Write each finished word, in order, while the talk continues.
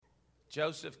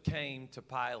Joseph came to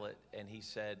Pilate and he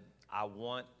said, I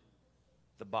want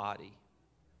the body.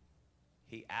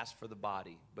 He asked for the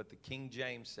body, but the King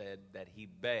James said that he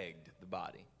begged the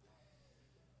body.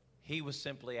 He was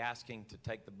simply asking to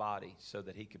take the body so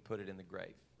that he could put it in the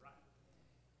grave.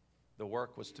 The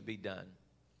work was to be done.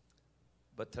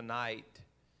 But tonight,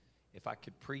 if I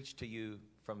could preach to you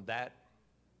from that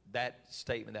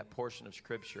statement, that portion of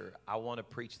Scripture, I want to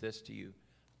preach this to you.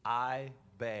 I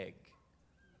beg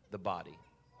the body.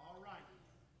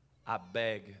 I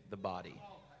beg the body.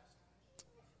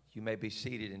 You may be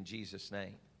seated in Jesus'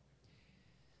 name.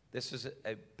 This is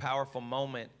a powerful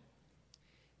moment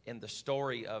in the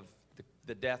story of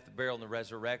the death, the burial, and the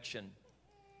resurrection.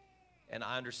 And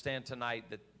I understand tonight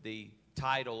that the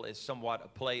title is somewhat a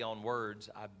play on words.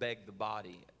 I beg the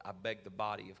body. I beg the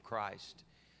body of Christ.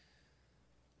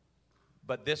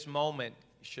 But this moment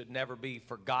should never be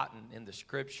forgotten in the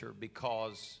Scripture,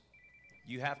 because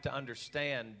you have to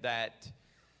understand that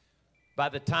by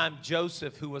the time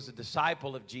Joseph, who was a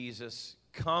disciple of Jesus,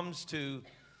 comes to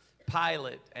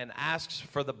Pilate and asks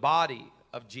for the body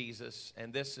of Jesus,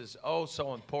 and this is oh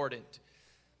so important,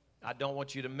 I don't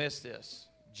want you to miss this.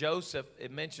 Joseph,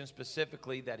 it mentions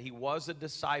specifically that he was a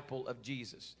disciple of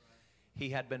Jesus. He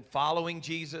had been following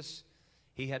Jesus.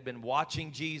 He had been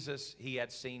watching Jesus. He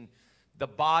had seen the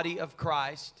body of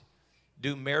Christ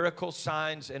do miracles,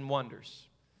 signs, and wonders.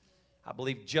 I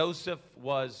believe Joseph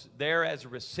was there as a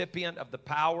recipient of the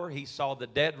power. He saw the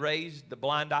dead raised, the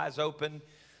blind eyes open,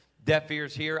 deaf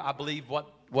ears hear. I believe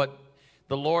what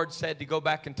the Lord said to go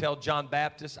back and tell John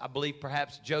Baptist, I believe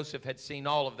perhaps Joseph had seen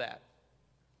all of that.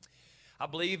 I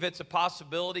believe it's a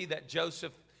possibility that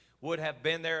Joseph would have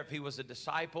been there if he was a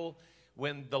disciple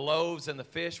when the loaves and the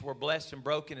fish were blessed and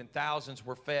broken and thousands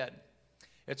were fed.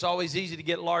 It's always easy to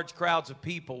get large crowds of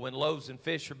people when loaves and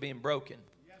fish are being broken.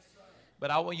 But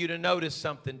I want you to notice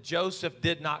something. Joseph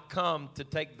did not come to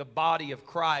take the body of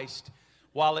Christ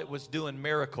while it was doing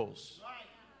miracles.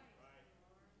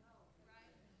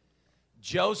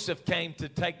 Joseph came to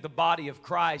take the body of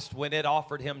Christ when it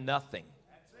offered him nothing.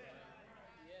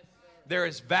 There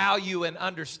is value in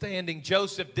understanding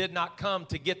Joseph did not come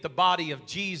to get the body of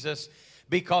Jesus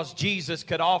because Jesus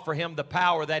could offer him the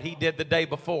power that he did the day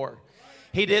before.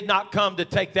 He did not come to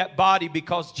take that body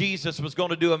because Jesus was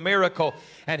going to do a miracle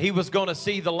and he was going to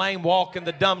see the lame walk and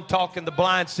the dumb talk and the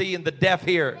blind see and the deaf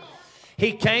hear.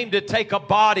 He came to take a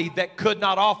body that could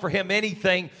not offer him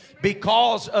anything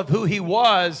because of who he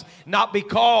was, not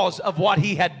because of what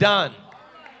he had done.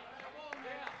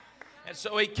 And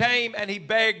so he came and he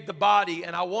begged the body.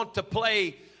 And I want to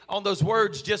play on those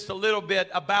words just a little bit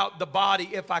about the body,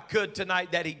 if I could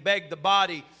tonight, that he begged the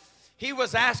body. He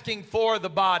was asking for the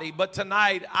body, but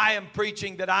tonight I am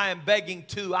preaching that I am begging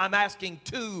to. I'm asking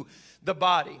to the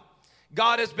body.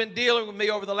 God has been dealing with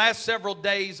me over the last several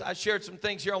days. I shared some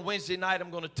things here on Wednesday night. I'm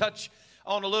going to touch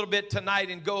on a little bit tonight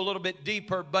and go a little bit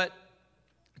deeper. But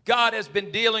God has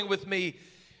been dealing with me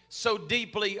so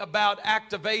deeply about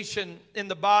activation in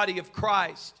the body of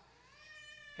Christ.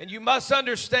 And you must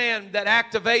understand that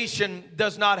activation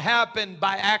does not happen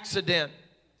by accident.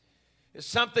 It's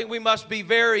something we must be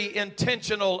very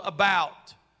intentional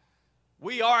about.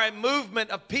 We are a movement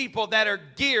of people that are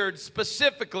geared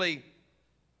specifically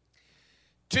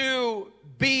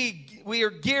we are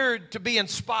geared to be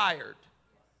inspired.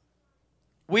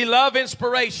 We love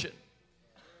inspiration.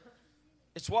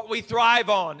 It's what we thrive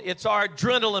on. It's our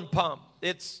adrenaline pump.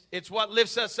 It's what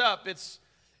lifts us up.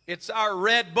 It's our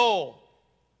Red Bull.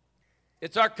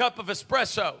 It's our cup of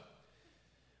espresso.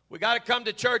 We got to come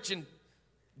to church and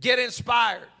get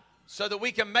inspired so that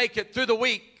we can make it through the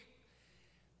week.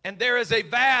 And there is a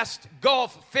vast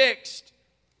gulf fixed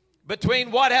between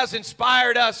what has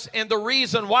inspired us and the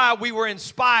reason why we were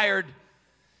inspired.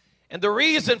 And the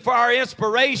reason for our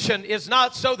inspiration is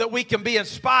not so that we can be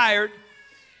inspired.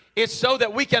 It's so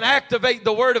that we can activate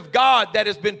the Word of God that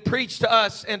has been preached to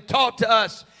us and taught to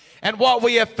us and what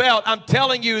we have felt. I'm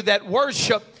telling you that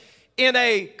worship in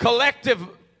a collective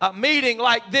meeting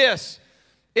like this,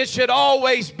 it should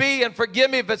always be, and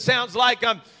forgive me if it sounds like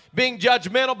I'm being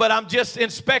judgmental, but I'm just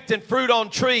inspecting fruit on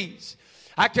trees.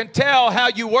 I can tell how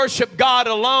you worship God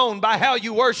alone by how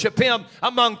you worship Him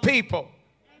among people.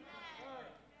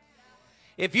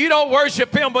 If you don't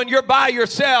worship Him when you're by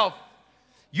yourself,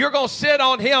 you're going to sit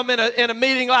on Him in a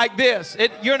meeting like this.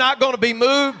 You're not going to be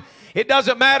moved. It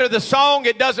doesn't matter the song.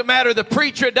 It doesn't matter the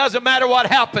preacher. It doesn't matter what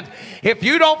happens. If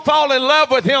you don't fall in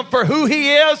love with Him for who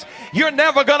He is you're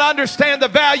never going to understand the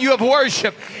value of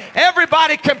worship.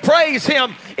 Everybody can praise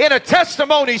Him in a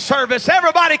testimony service.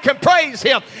 Everybody can praise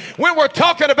Him when we're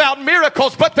talking about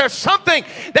miracles. But there's something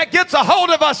that gets a hold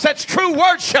of us that's true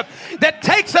worship, that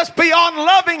takes us beyond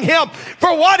loving Him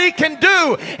for what He can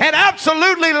do and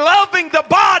absolutely loving the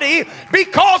body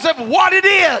because of what it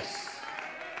is.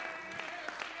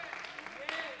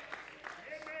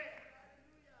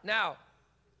 Now,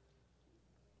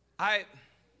 I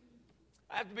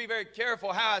have to be very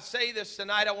careful how I say this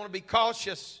tonight. I want to be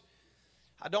cautious.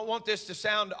 I don't want this to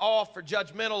sound off or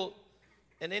judgmental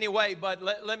in any way, but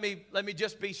let me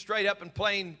just be straight up and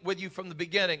plain with you from the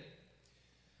beginning.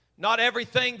 Not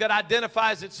everything that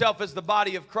identifies itself as the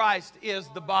body of Christ is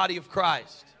the body of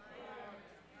Christ.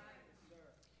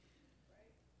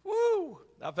 Woo!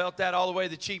 I felt that all the way to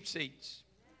the cheap seats.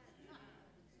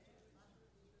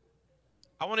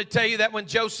 I want to tell you that when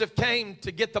Joseph came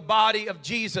to get the body of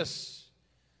Jesus,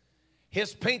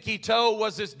 his pinky toe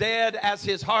was as dead as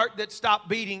his heart that stopped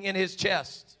beating in his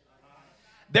chest.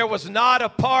 There was not a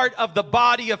part of the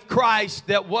body of Christ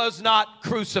that was not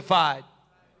crucified.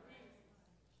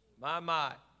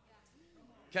 My.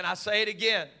 Can I say it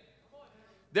again?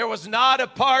 There was not a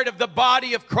part of the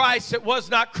body of Christ that was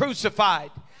not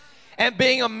crucified. And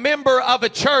being a member of a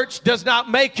church does not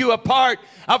make you a part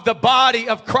of the body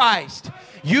of Christ.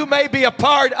 You may be a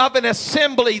part of an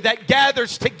assembly that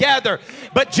gathers together,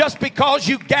 but just because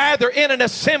you gather in an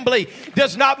assembly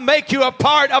does not make you a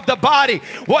part of the body.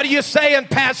 What are you saying,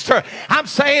 Pastor? I'm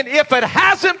saying if it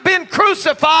hasn't been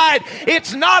crucified,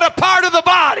 it's not a part of the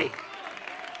body.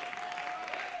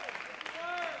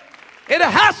 It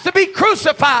has to be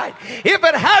crucified. If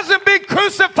it hasn't been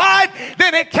crucified,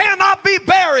 then it cannot be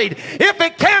buried. If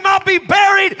it cannot be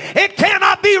buried, it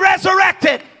cannot be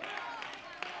resurrected.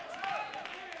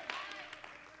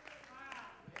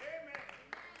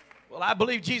 Well, I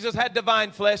believe Jesus had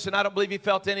divine flesh, and I don't believe He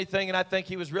felt anything, and I think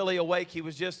He was really awake. He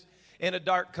was just in a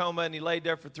dark coma, and He laid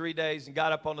there for 3 days and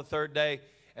got up on the third day,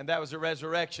 and that was a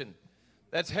resurrection.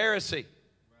 That's heresy.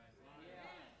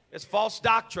 It's false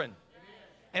doctrine.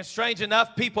 And strange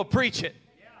enough, people preach it.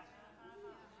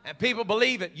 And people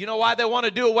believe it. You know why they want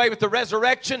to do away with the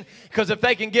resurrection? Because if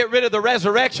they can get rid of the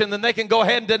resurrection, then they can go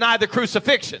ahead and deny the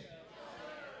crucifixion.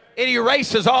 It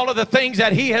erases all of the things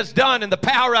that He has done and the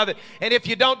power of it. And if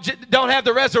you don't have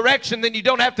the resurrection, then you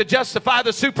don't have to justify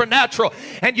the supernatural.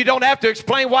 And you don't have to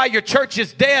explain why your church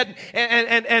is dead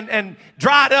and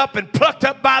dried up and plucked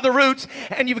up by the roots.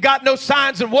 And you've got no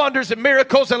signs and wonders and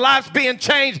miracles and lives being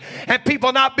changed and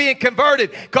people not being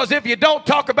converted. Because if you don't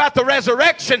talk about the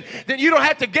resurrection, then you don't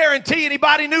have to guarantee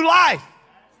anybody new life.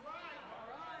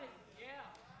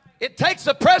 It takes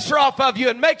the pressure off of you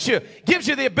and gives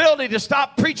you the ability to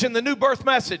stop preaching the new birth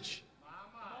message.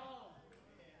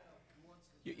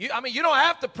 You don't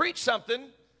have to preach something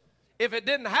if it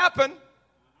didn't happen.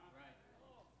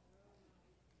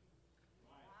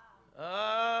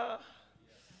 I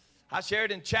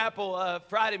shared in chapel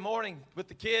Friday morning with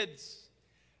the kids,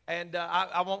 and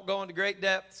I won't go into great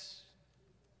depths,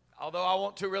 although I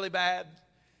want to really bad.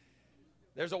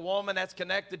 There's a woman that's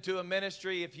connected to a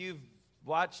ministry. If you've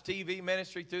watched TV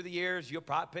ministry through the years, you'll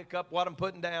probably pick up what I'm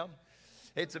putting down.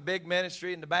 It's a big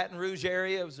ministry in the Baton Rouge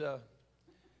area. It was a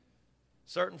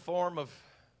certain form of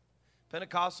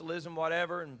Pentecostalism,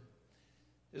 whatever, and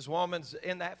this woman's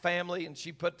in that family, and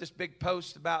she put this big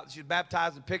post about, she was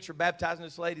baptizing, picture baptizing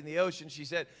this lady in the ocean. She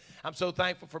said, I'm so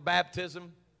thankful for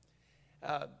baptism.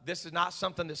 This is not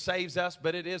something that saves us,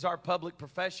 but it is our public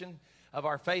profession of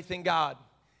our faith in God.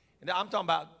 And I'm talking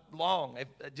about long,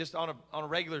 just on a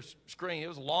regular screen. It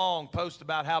was a long post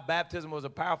about how baptism was a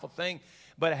powerful thing,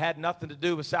 but it had nothing to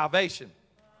do with salvation.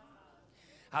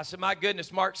 I said, my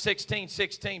goodness, Mark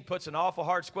 16:16 puts an awful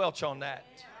hard squelch on that.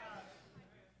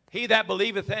 He that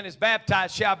believeth and is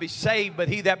baptized shall be saved, but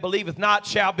he that believeth not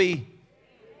shall be.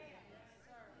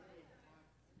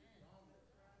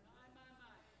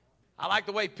 I like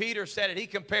the way Peter said it. He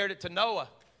compared it to Noah.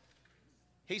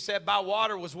 He said, by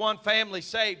water was one family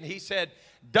saved. And he said,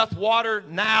 doth water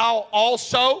now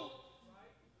also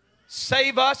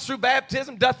save us through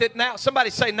baptism? Doth it now? Somebody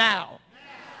say now.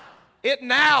 It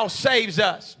now saves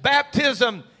us.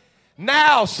 Baptism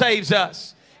now saves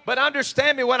us. But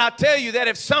understand me when I tell you that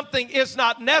if something is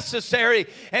not necessary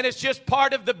and it's just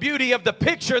part of the beauty of the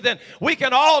picture, then we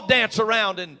can all dance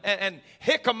around and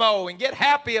hickamo and get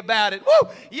happy about it. Woo!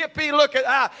 Yippee, look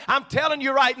at, I'm telling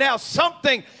you right now,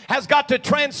 something has got to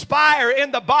transpire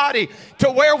in the body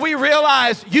to where we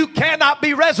realize you cannot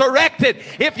be resurrected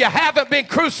if you haven't been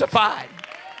crucified.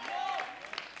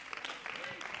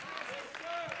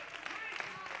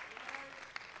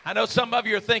 I know some of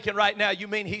you are thinking right now, you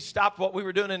mean he stopped what we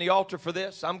were doing in the altar for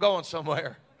this? I'm going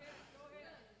somewhere.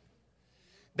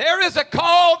 There is a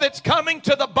call that's coming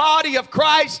to the body of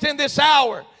Christ in this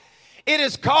hour. It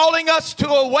is calling us to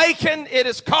awaken. It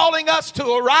is calling us to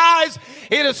arise.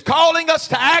 It is calling us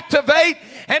to activate.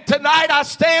 And tonight I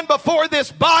stand before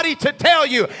this body to tell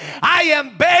you, I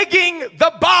am begging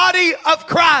the body of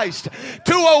Christ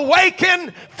to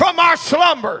awaken from our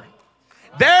slumber.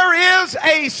 There is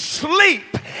a sleep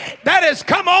that has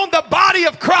come on the body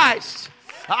of Christ.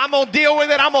 I'm going to deal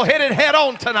with it. I'm going to hit it head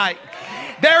on tonight.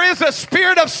 There is a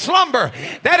spirit of slumber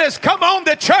that has come on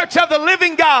the church of the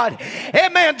living God.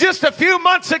 Amen. Just a few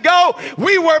months ago,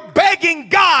 we were begging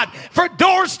God for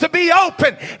doors to be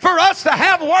open, for us to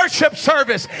have worship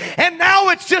service. And now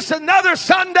it's just another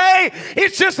Sunday.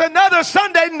 It's just another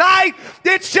Sunday night.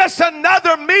 It's just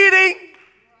another meeting.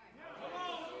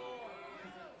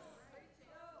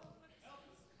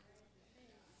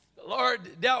 The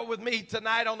Lord dealt with me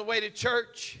tonight on the way to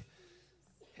church.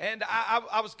 And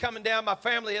I was coming down. My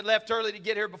family had left early to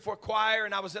get here before choir,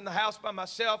 and I was in the house by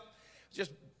myself, just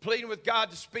pleading with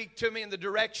God to speak to me in the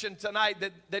direction tonight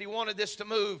that He wanted this to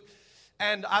move.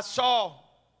 And I saw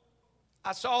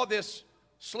this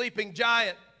sleeping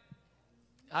giant.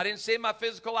 I didn't see it in my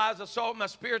physical eyes. I saw it in my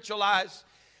spiritual eyes.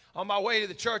 On my way to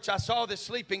the church, I saw this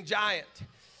sleeping giant.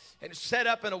 And it sat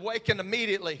up and awakened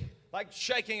immediately, like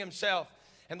shaking himself.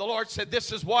 And the Lord said,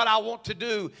 this is what I want to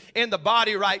do in the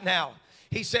body right now.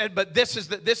 He said, but this is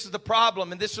the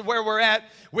problem, and this is where we're at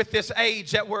with this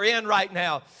age that we're in right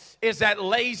now, is that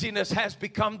laziness has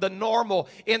become the normal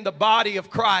in the body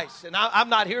of Christ. And I'm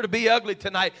not here to be ugly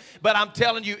tonight, but I'm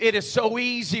telling you, it is so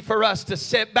easy for us to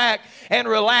sit back and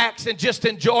relax and just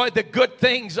enjoy the good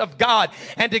things of God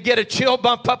and to get a chill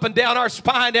bump up and down our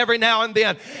spine every now and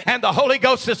then. And the Holy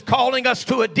Ghost is calling us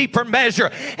to a deeper measure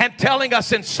and telling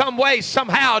us in some way,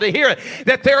 somehow, to hear it,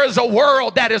 that there is a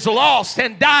world that is lost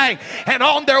and dying and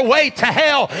on their way to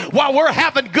hell while we're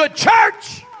having good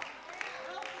church.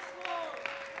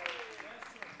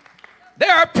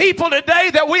 There are people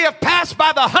today that we have passed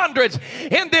by the hundreds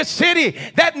in this city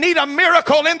that need a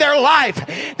miracle in their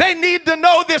life. They need to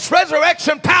know this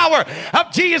resurrection power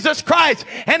of Jesus Christ.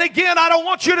 And again, I don't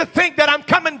want you to think that I'm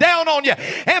coming down on you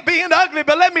and being ugly,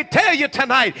 but let me tell you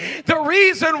tonight, the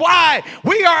reason why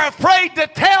we are afraid to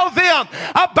tell them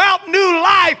about new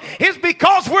life is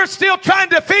because we're still trying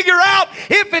to figure out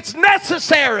if it's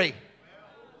necessary.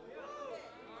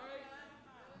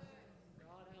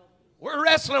 We're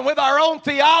wrestling with our own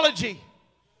theology.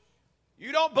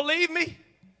 You don't believe me?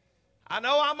 I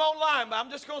know I'm online, but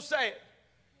I'm just going to say it.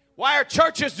 Why are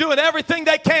churches doing everything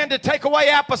they can to take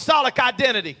away apostolic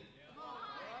identity?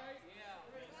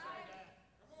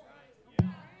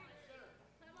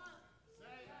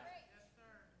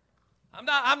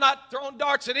 I'm not throwing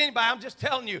darts at anybody. I'm just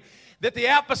telling you that the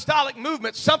apostolic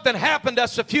movement, something happened to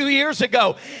us a few years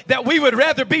ago that we would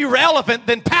rather be relevant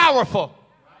than powerful.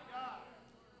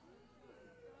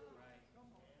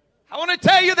 I want to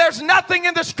tell you there's nothing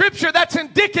in the scripture that's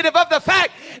indicative of the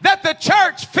fact that the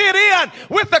church fit in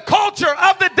with the culture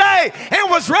of the day and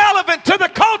was relevant to the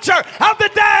culture of the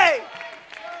day.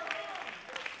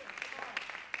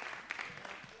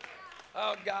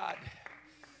 Oh, God.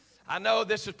 I know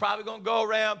this is probably going to go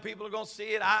around. People are going to see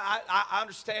it. I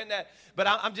understand that. But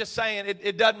I'm just saying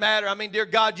it doesn't matter. I mean, dear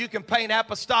God, you can paint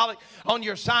apostolic on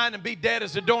your sign and be dead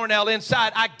as a doornail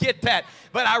inside. I get that.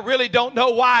 But I really don't know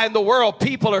why in the world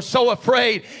people are so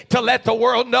afraid to let the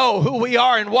world know who we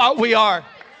are and what we are.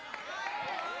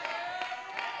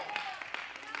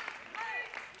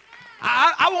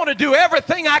 I want to do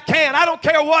everything I can. I don't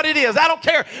care what it is. I don't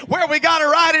care where we got to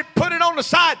write it, put it on the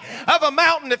side of a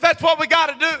mountain if that's what we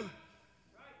got to do.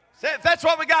 If that's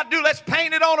what we got to do, let's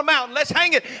paint it on a mountain. Let's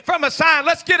hang it from a sign.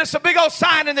 Let's get us a big old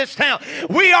sign in this town.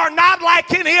 We are not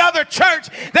like any other church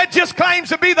that just claims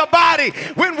to be the body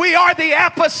when we are the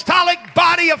apostolic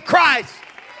body of Christ.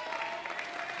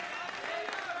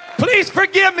 Please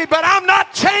forgive me, but I'm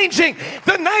not changing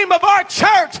the name of our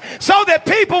church so that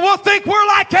people will think we're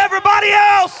like everybody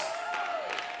else.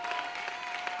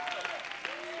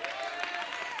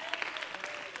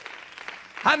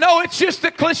 I know it's just a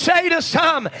cliche to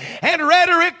some and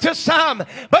rhetoric to some,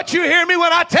 but you hear me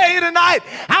when I tell you tonight,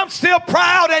 I'm still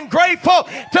proud and grateful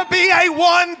to be a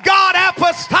one God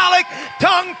apostolic,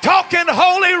 tongue-talking,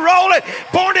 holy rolling,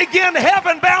 born-again,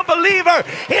 heaven-bound believer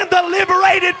in the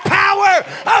liberated power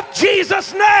of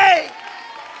Jesus' name.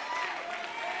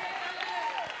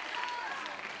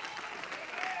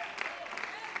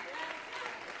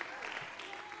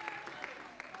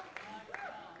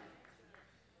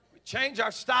 Change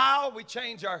our style, we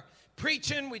change our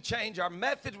preaching, we change our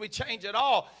methods, we change it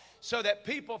all so that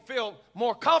people feel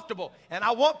more comfortable. And I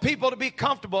want people to be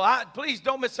comfortable. Please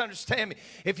don't misunderstand me.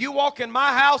 If you walk in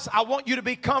my house, I want you to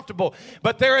be comfortable.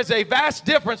 But there is a vast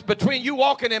difference between you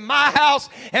walking in my house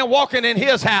and walking in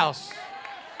his house.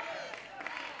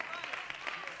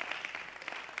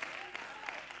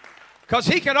 Because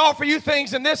he can offer you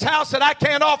things in this house that I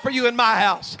can't offer you in my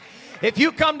house. If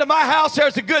you come to my house,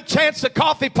 there's a good chance the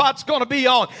coffee pot's going to be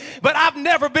on. But I've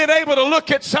never been able to look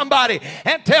at somebody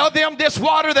and tell them, this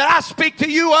water that I speak to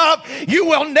you of, you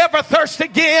will never thirst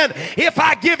again if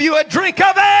I give you a drink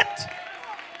of it.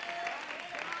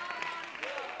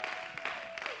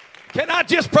 Can I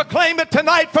just proclaim it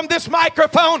tonight from this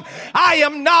microphone? I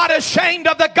am not ashamed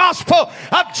of the gospel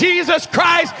of Jesus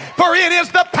Christ, for it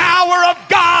is the power of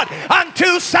God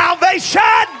unto salvation.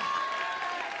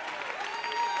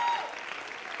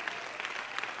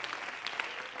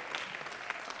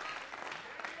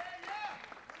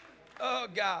 Oh,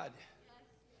 God.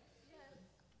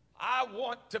 I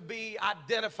want to be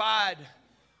identified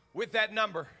with that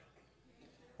number.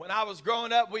 When I was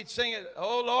growing up, we'd sing it,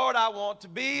 oh, Lord, I want to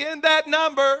be in that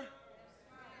number.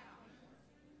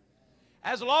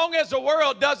 As long as the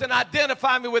world doesn't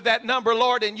identify me with that number,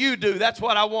 Lord, and you do, that's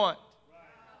what I want.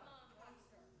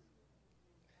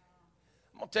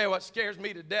 I'm going to tell you what scares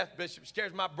me to death, Bishop,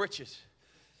 scares my britches.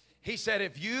 He said,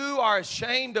 if you are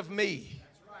ashamed of me,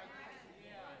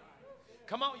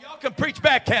 come on, y'all can preach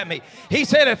back at me. He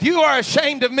said, if you are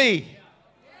ashamed of me,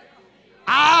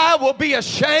 I will be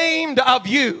ashamed of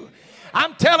you.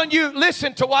 I'm telling you,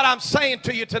 listen to what I'm saying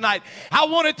to you tonight. I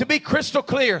want it to be crystal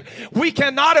clear. We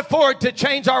cannot afford to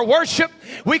change our worship.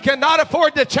 We cannot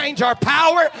afford to change our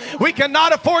power. We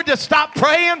cannot afford to stop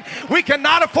praying. We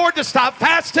cannot afford to stop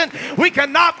fasting. We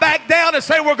cannot back down and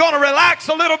say we're going to relax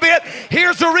a little bit.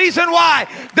 Here's the reason why.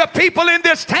 The people in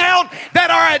this town that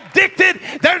are addicted,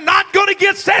 they're not going to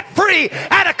get set free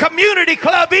at a community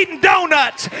club eating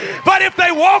donuts. But if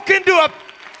they walk into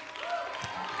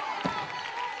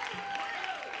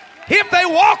if they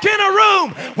walk in a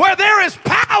room where there is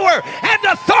power and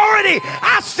authority,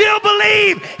 I still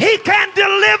believe he can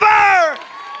deliver.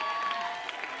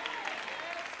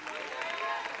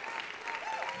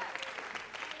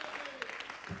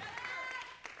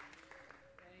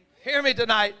 Hear me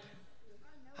tonight.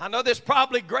 I know this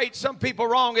probably grates some people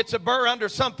wrong. It's a burr under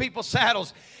some people's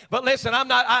saddles. But listen,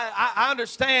 I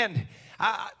understand.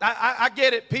 I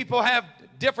get it. People have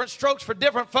different strokes for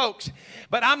different folks.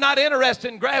 But I'm not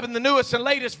interested in grabbing the newest and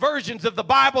latest versions of the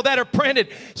Bible that are printed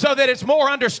so that it's more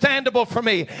understandable for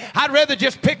me. I'd rather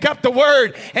just pick up the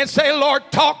word and say,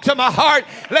 Lord, talk to my heart.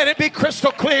 Let it be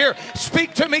crystal clear.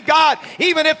 Speak to me, God.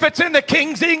 Even if it's in the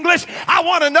King's English, I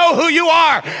want to know who you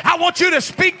are. I want you to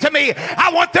speak to me.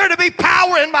 I want there to be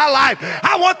power in my life.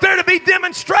 I want there to be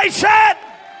demonstration.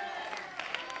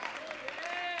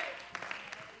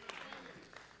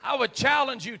 I would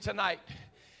challenge you tonight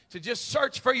to just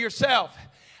search for yourself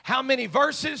how many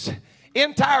verses,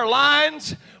 entire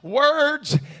lines,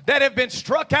 words that have been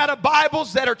struck out of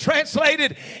Bibles that are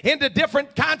translated into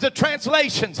different kinds of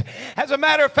translations. As a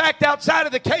matter of fact, outside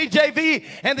of the KJV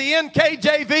and the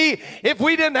NKJV, if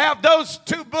we didn't have those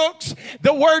two books,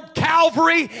 the word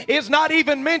Calvary is not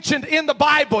even mentioned in the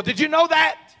Bible. Did you know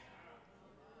that?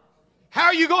 How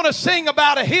are you going to sing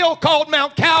about a hill called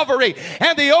Mount Calvary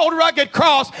and the old rugged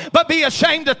cross, but be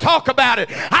ashamed to talk about it?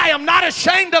 I am not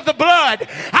ashamed of the blood.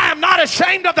 I am not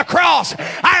ashamed of the cross.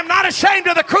 I am not ashamed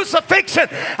of the crucifixion.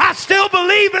 I still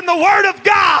believe in the Word of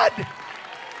God.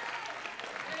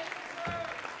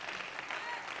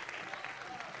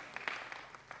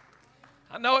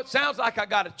 I know it sounds like I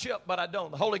got a chip, but I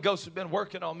don't. The Holy Ghost has been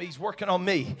working on me. He's working on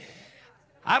me.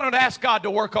 I don't ask God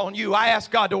to work on you. I ask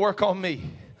God to work on me.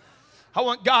 I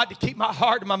want God to keep my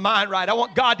heart and my mind right. I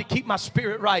want God to keep my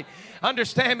spirit right.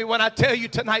 Understand me when I tell you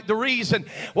tonight the reason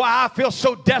why I feel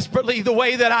so desperately the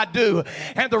way that I do,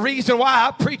 and the reason why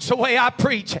I preach the way I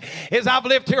preach, is I've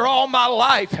lived here all my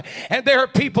life, and there are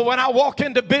people when I walk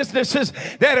into businesses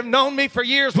that have known me for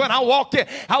years. When I walked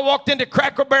into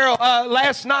Cracker Barrel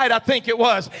last night, I think it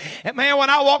was, and man,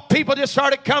 when I walked, people just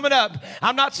started coming up.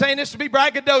 I'm not saying this to be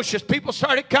braggadocious. People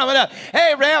started coming up.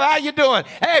 Hey, Rev, how you doing?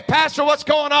 Hey, Pastor, what's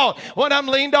going on? One of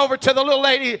them leaned over to the little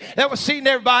lady that was seating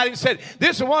everybody and said,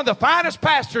 this is one of the finest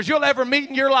pastors you'll ever meet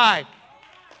in your life.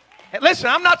 And listen,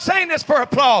 I'm not saying this for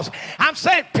applause. I'm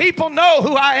saying people know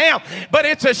who I am. But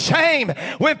it's a shame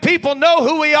when people know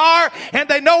who we are and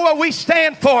they know what we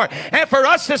stand for. And for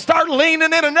us to start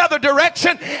leaning in another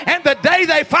direction, and the day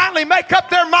they finally make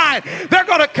up their mind, they're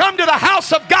going to come to the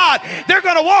house of God. They're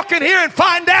going to walk in here and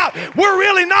find out we're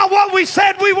really not what we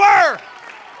said we were.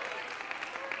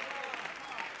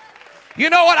 You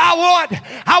know what I want?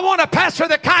 I want to pastor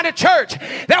the kind of church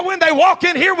that when they walk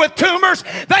in here with tumors,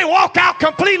 they walk out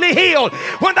completely healed.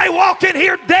 When they walk in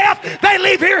here deaf, they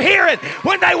leave here hearing.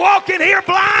 When they walk in here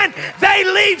blind, they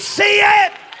leave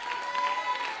seeing.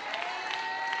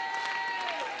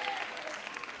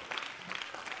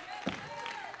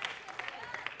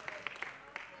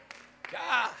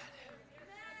 God.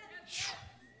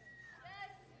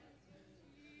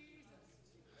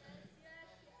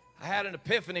 I had an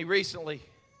epiphany recently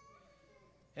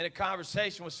in a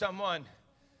conversation with someone.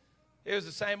 It was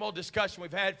the same old discussion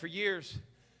we've had for years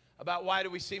about why do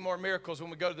we see more miracles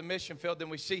when we go to the mission field than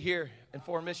we see here in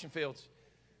foreign mission fields.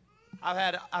 I've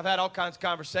had all kinds of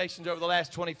conversations over the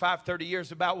last 25, 30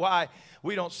 years about why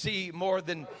we don't see more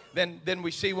than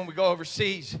we see when we go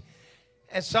overseas.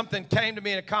 And something came to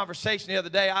me in a conversation the other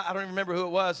day. I don't even remember who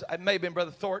it was. It may have been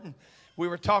Brother Thornton. We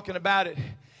were talking about it.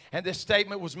 And this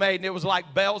statement was made, and it was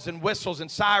like bells and whistles and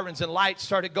sirens and lights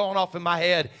started going off in my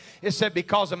head. It said,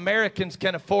 because Americans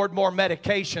can afford more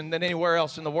medication than anywhere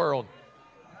else in the world.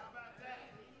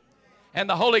 And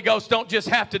the Holy Ghost don't just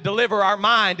have to deliver our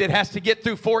mind. It has to get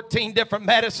through 14 different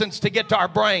medicines to get to our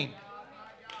brain.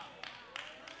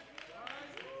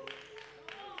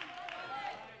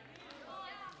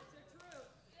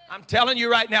 I'm telling you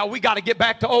right now, we got to get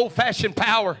back to old-fashioned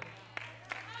power.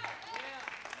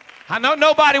 I know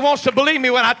nobody wants to believe me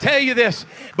when I tell you this,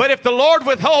 but if the Lord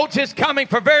withholds His coming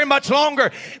for very much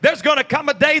longer, there's going to come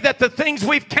a day that the things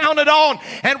we've counted on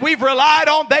and we've relied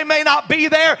on, they may not be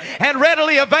there and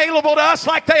readily available to us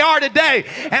like they are today.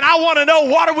 And I want to know,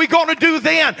 what are we going to do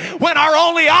then when our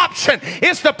only option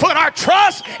is to put our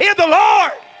trust in the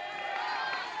Lord?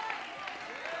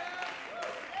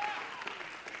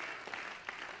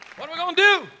 What are we going to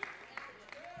do?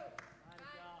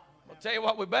 I'll tell you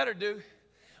what we better do.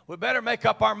 We better make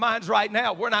up our minds right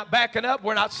now. We're not backing up.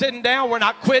 We're not sitting down. We're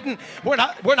not quitting. We're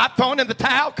not throwing in the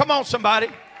towel. Come on, somebody.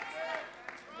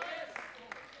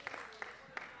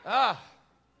 I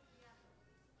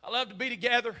love to be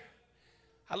together.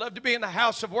 I love to be in the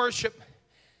house of worship.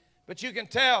 But you can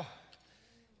tell,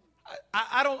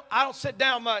 I don't sit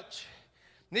down much.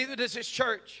 Neither does this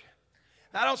church.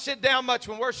 I don't sit down much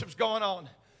when worship's going on.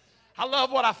 I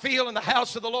love what I feel in the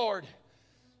house of the Lord.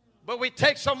 But we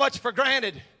take so much for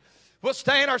granted. We'll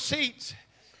stay in our seats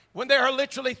when there are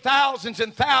literally thousands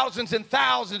and thousands and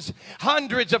thousands,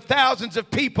 hundreds of thousands of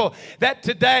people that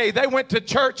today they went to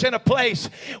church in a place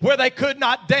where they could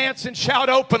not dance and shout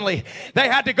openly. They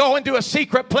had to go into a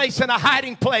secret place and a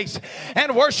hiding place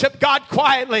and worship God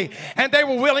quietly. And they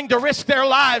were willing to risk their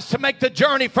lives to make the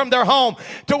journey from their home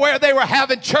to where they were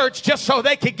having church just so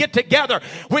they could get together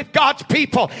with God's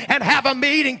people and have a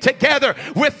meeting together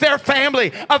with their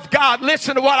family of God.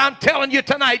 Listen to what I'm telling you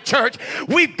tonight, church.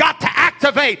 We've got to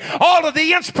activate all of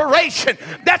the inspiration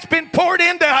that's been poured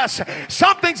into us.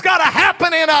 Something's got to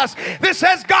happen in us that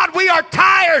says, God, we are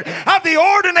tired of the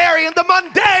ordinary and the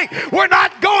mundane. We're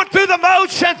not going through the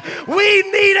motions. We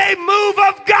need a move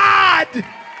of God.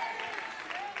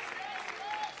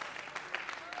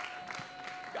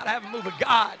 Got to have a move of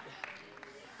God.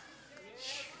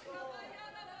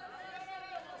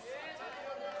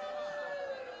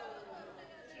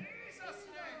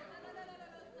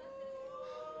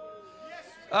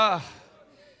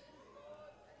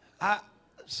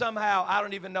 Somehow, I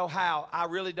don't even know how. I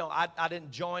really don't. I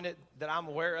didn't join it that I'm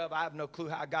aware of. I have no clue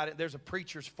how I got it. There's a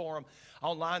preacher's forum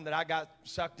online that I got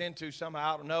sucked into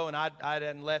somehow. I don't know, and I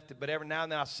hadn't left it. But every now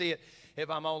and then I see it if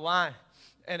I'm online.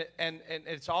 And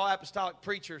it's all apostolic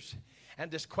preachers.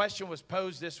 And this question was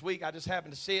posed this week. I just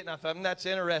happened to see it, and I thought, that's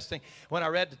interesting. When I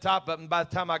read the top of it, and by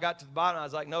the time I got to the bottom, I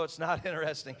was like, no, it's not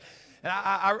interesting. And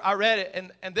I read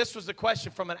it, and this was the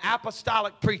question from an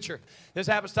apostolic preacher. This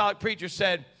apostolic preacher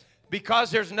said,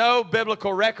 because there's no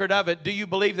biblical record of it, do you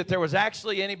believe that there was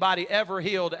actually anybody ever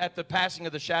healed at the passing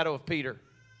of the shadow of Peter?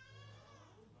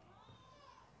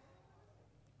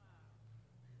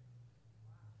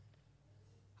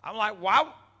 I'm like,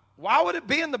 why would it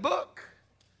be in the book?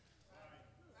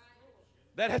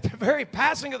 That at the very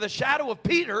passing of the shadow of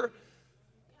Peter,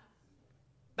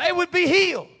 they would be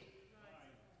healed.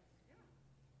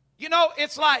 You know,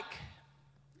 it's like,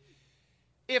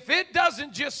 if it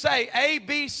doesn't just say A,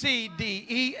 B, C, D,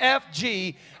 E, F,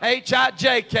 G, H, I,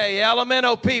 J, K, L, M, N,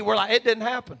 O, P, we're like, it didn't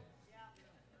happen.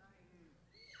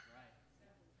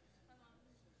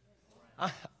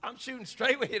 I'm shooting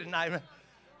straight with you tonight.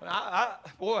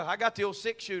 Boy, I got the old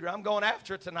 6-shooter. I'm going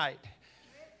after it tonight.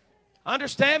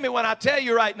 Understand me when I tell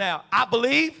you right now, I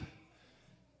believe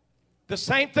the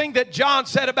same thing that John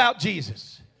said about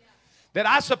Jesus. That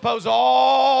I suppose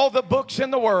all the books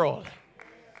in the world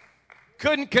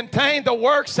couldn't contain the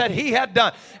works that he had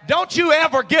done. Don't you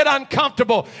ever get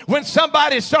uncomfortable when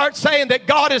somebody starts saying that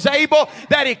God is able,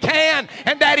 that he can,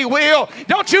 and that he will.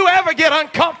 Don't you ever get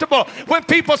uncomfortable when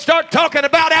people start talking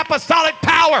about apostolic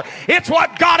power. It's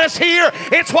what got us here.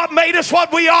 It's what made us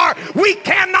what we are. We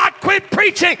cannot quit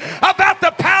preaching about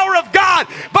the power of God,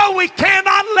 but we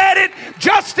cannot let it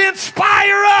just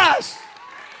inspire us.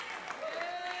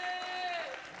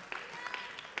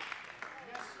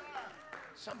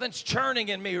 Something's churning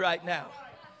in me right now.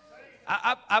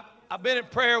 I've been in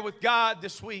prayer with God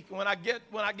this week. When I get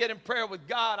in prayer with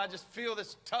God, I just feel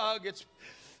this tug.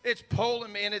 It's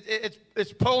pulling me, and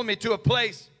it's pulling me to a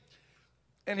place.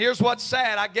 And here's what's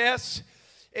sad, I guess.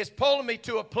 It's pulling me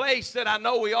to a place that I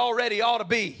know we already ought to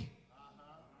be.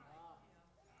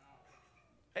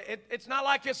 It's not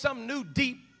like it's some new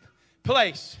deep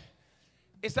place.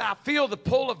 It's that I feel the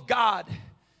pull of God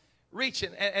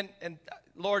reaching. And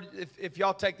Lord, if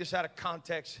y'all take this out of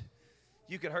context,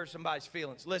 you could hurt somebody's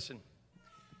feelings. Listen,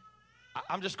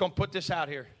 I'm just going to put this out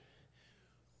here.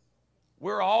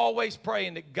 We're always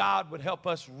praying that God would help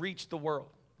us reach the world,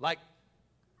 like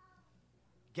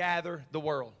gather the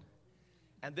world.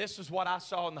 And this is what I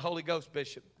saw in the Holy Ghost,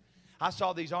 Bishop. I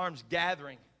saw these arms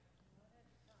gathering,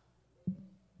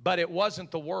 but it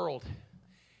wasn't the world.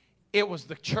 It was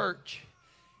the church.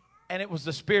 And it was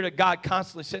the Spirit of God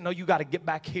constantly saying, no, you got to get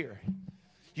back here.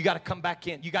 You got to come back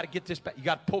in. You got to get this back. You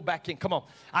got to pull back in. Come on.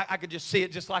 I could just see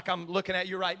it just like I'm looking at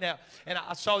you right now. And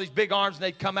I saw these big arms, and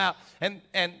they'd come out. And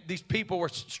these people were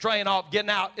straying off, getting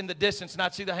out in the distance. And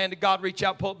I'd see the hand of God reach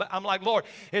out, pull it back. I'm like, Lord,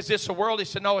 is this the world? He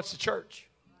said, no, it's the church.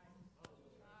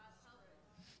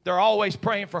 They're always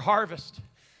praying for harvest.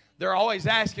 They're always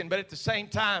asking, but at the same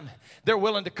time, they're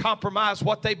willing to compromise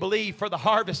what they believe for the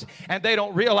harvest. And they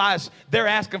don't realize they're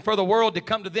asking for the world to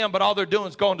come to them, but all they're doing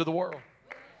is going to the world.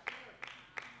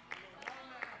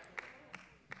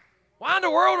 Why in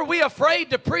the world are we afraid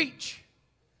to preach?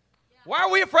 Why are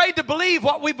we afraid to believe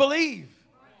what we believe?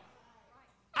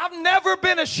 I've never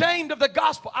been ashamed of the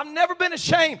gospel. I've never been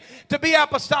ashamed to be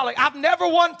apostolic. I've never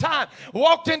one time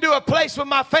walked into a place with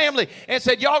my family and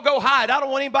said, y'all go hide. I don't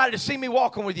want anybody to see me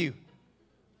walking with you.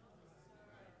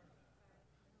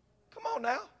 Come on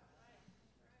now.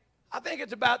 I think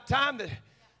it's about time that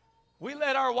we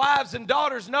let our wives and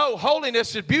daughters know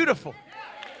holiness is beautiful.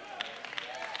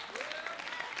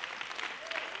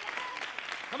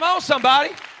 Come on, somebody.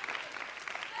 You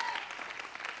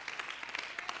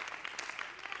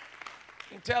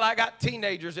can tell I got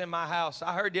teenagers in my house.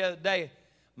 I heard the other day,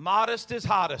 modest is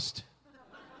hottest.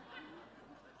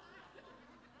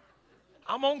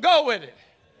 I'm going to go with it.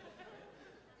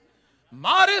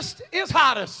 Modest is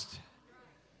hottest.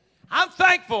 I'm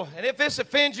thankful, and if this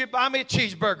offends you, buy me a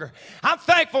cheeseburger. I'm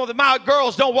thankful that my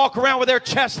girls don't walk around with their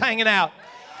chests hanging out.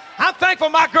 I'm thankful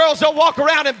my girls don't walk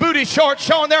around in booty shorts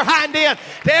showing their hind end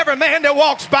to every man that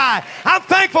walks by. I'm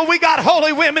thankful we got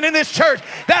holy women in this church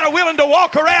that are willing to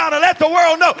walk around and let the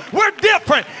world know we're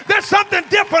different. There's something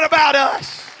different about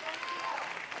us.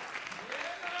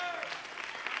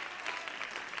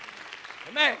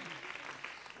 Amen.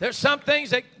 There's some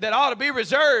things that ought to be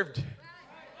reserved.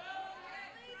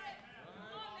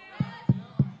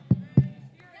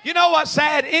 You know what's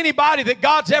sad? Anybody that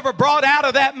God's ever brought out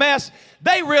of that mess,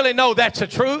 they really know that's the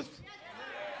truth.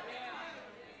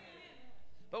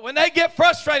 But when they get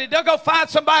frustrated, they'll go find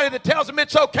somebody that tells them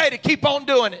it's okay to keep on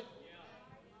doing it.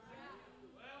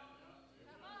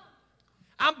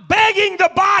 I'm begging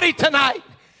the body tonight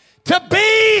to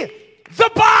be the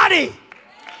body.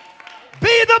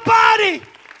 Be the body.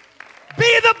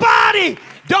 Be the body.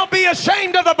 Don't be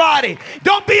ashamed of the body.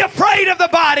 Don't be afraid of the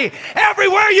body.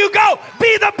 Everywhere you go,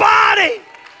 be the body.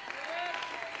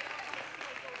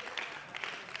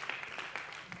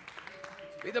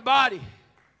 Be the body.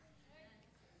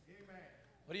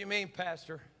 What do you mean,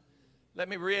 Pastor? Let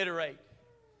me reiterate.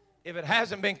 If it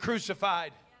hasn't been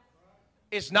crucified,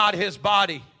 it's not his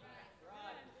body.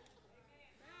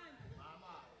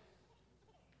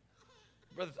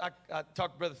 Brother, I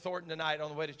talked to Brother Thornton tonight on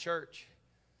the way to church.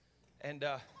 And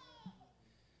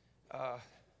I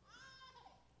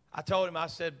told him, I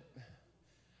said,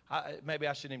 maybe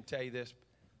I shouldn't even tell you this.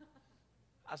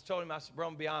 I told him, I said, bro,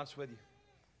 I'm going to be honest with you.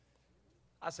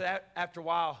 I said, after a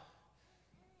while,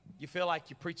 you feel like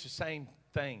you preach the same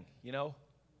thing, you know?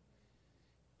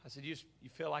 I said, you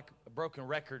feel like a broken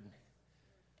record,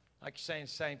 like you're saying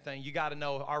the same thing. You got to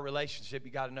know our relationship.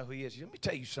 You got to know who he is. Let me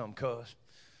tell you something, cuz.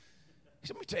 He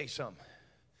said, let me tell you something.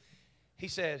 He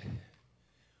said,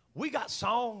 we got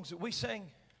songs that we sing.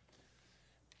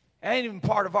 It ain't even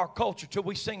part of our culture till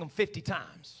we sing them 50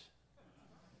 times.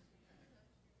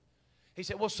 He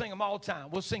said, we'll sing them all the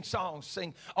time. We'll sing songs,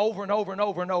 sing over and over and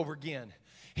over and over again.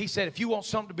 He said, if you want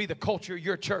something to be the culture of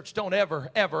your church, don't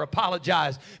ever, ever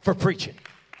apologize for preaching.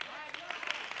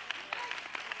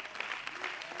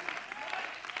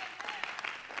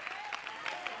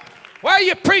 Why are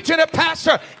you preaching it,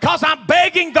 Pastor? Because I'm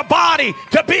begging the body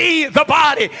to be the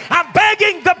body. I'm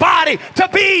begging the body to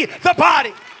be the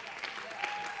body.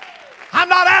 I'm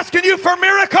not asking you for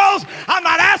miracles. I'm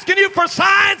not asking you for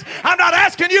signs. I'm not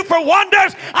asking you for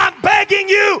wonders. I'm begging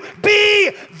you, be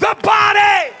the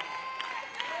body.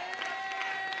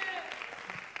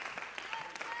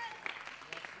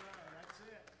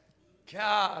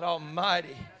 God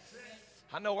Almighty.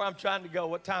 I know where I'm trying to go.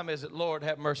 What time is it? Lord,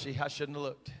 have mercy. I shouldn't have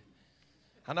looked.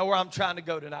 I know where I'm trying to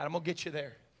go tonight. I'm going to get you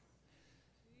there.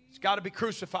 It's got to be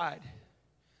crucified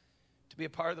to be a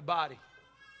part of the body.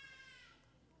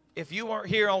 If you weren't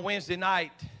here on Wednesday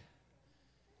night,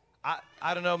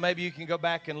 I don't know, maybe you can go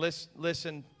back and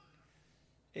listen.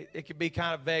 It could be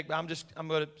kind of vague, but I'm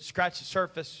going to scratch the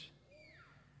surface.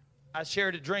 I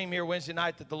shared a dream here Wednesday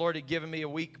night that the Lord had given me a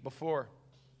week before,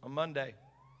 on Monday,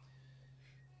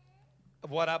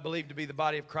 of what I believe to be the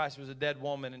body of Christ. It was a dead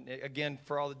woman. And again,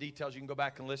 for all the details, you can go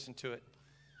back and listen to it.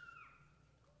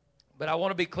 But I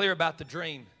want to be clear about the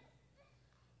dream.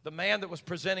 The man that was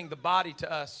presenting the body to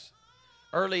us,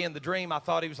 early in the dream, I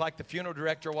thought he was like the funeral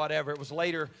director or whatever. It was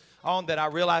later on that I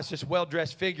realized this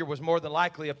well-dressed figure was more than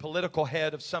likely a political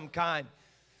head of some kind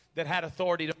that had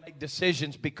authority to make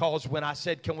decisions, because when I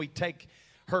said, can we take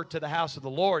her to the house of the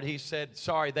Lord, he said,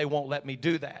 sorry, they won't let me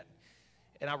do that.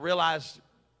 And I realized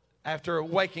after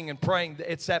waking and praying,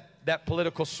 it's that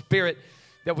political spirit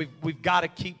that we've got to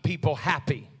keep people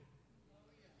happy.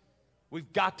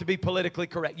 We've got to be politically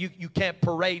correct. You can't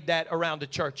parade that around the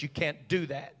church. You can't do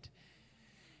that.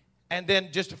 And then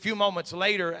just a few moments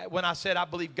later, when I said I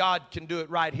believe God can do it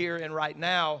right here and right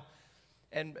now,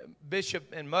 and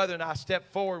Bishop and Mother and I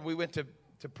stepped forward, we went to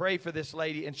pray for this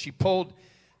lady, and she pulled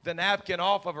the napkin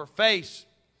off of her face,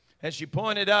 and she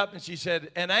pointed up, and she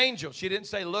said, an angel. She didn't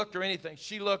say looked or anything.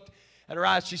 She looked at her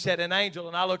eyes. She said, an angel,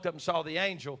 and I looked up and saw the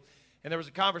angel. And there was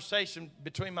a conversation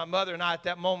between my mother and I at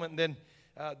that moment, and then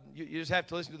you just have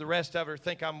to listen to the rest of it or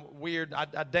think I'm weird.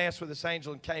 I danced with this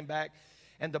angel and came back,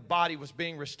 and the body was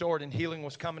being restored, and healing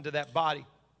was coming to that body.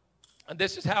 And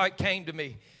this is how it came to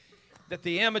me, that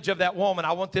the image of that woman,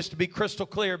 I want this to be crystal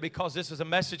clear because this is a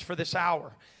message for this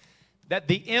hour, that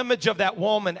the image of that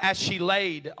woman as she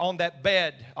laid on that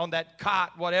bed, on that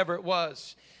cot, whatever it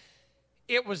was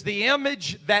the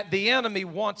image that the enemy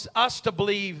wants us to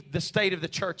believe the state of the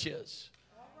church is.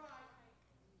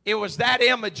 It was that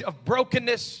image of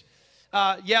brokenness.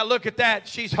 Yeah, look at that.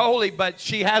 She's holy, but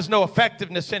she has no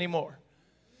effectiveness anymore.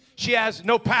 She has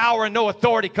no power and no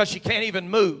authority because she can't even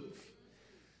move.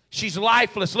 She's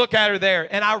lifeless. Look at her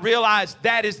there. And I realized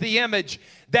that is the image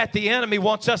that the enemy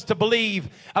wants us to believe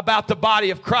about the body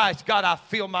of Christ. God, I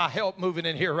feel my help moving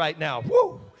in here right now.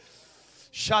 Woo!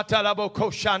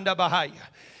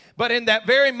 But in that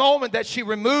very moment that she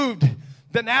removed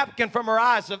the napkin from her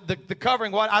eyes, the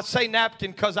covering, what I say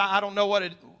napkin because I don't know what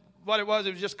it was.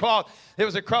 It was just cloth. It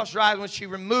was across her eyes. When she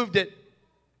removed it,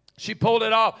 she pulled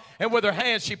it off, and with her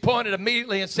hands, she pointed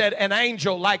immediately and said, an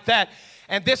angel, like that.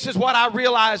 And this is what I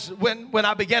realized when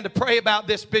I began to pray about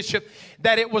this, Bishop,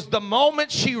 that it was the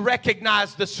moment she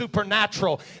recognized the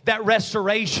supernatural that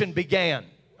restoration began.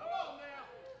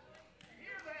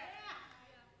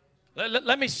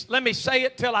 Let me say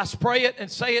it till I spray it,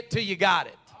 and say it till you got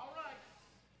it.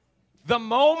 The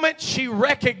moment she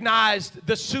recognized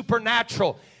the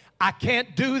supernatural, I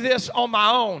can't do this on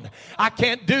my own. I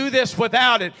can't do this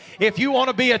without it. If you want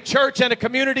to be a church and a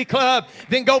community club,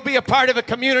 then go be a part of a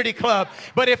community club.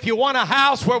 But if you want a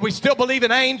house where we still believe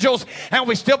in angels, and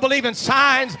we still believe in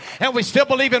signs, and we still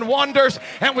believe in wonders,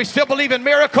 and we still believe in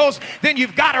miracles, then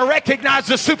you've got to recognize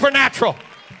the supernatural.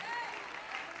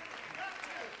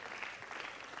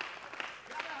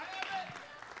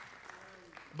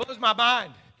 It blows my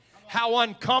mind how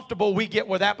uncomfortable we get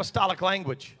with apostolic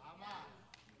language.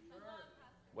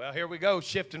 Well, here we go,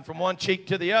 shifting from one cheek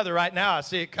to the other right now. I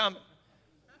see it coming.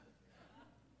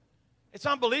 It's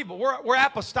unbelievable. We're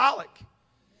apostolic.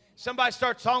 Somebody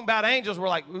starts talking about angels, we're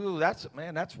like, ooh, that's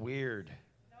weird.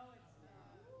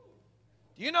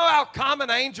 Do you know how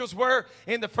common angels were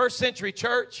in the first century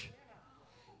church?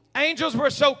 Angels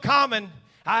were so common.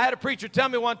 I had a preacher tell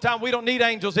me one time, we don't need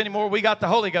angels anymore. We got the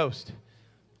Holy Ghost.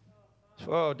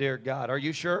 Oh, dear God, are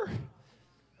you sure?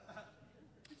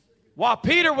 While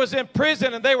Peter was in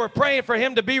prison and they were praying for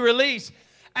him to be released,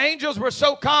 angels were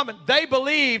so common. They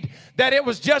believed that it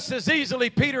was just as easily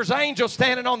Peter's angel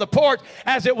standing on the porch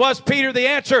as it was Peter the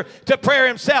answer to prayer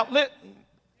himself.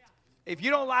 If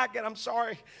you don't like it, I'm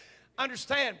sorry.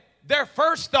 Understand, their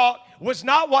first thought was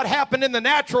not what happened in the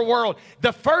natural world.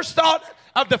 The first thought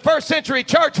of the first century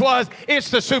church was, it's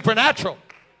the supernatural.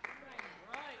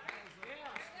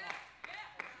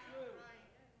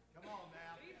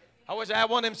 I wish I had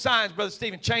one of them signs, Brother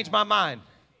Stephen, change my mind.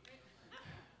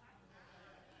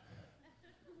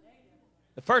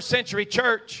 The first century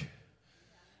church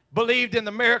believed in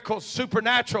the miracles,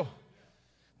 supernatural.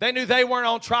 They knew they weren't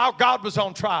on trial. God was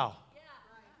on trial.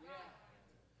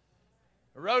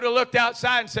 Rhoda looked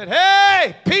outside and said,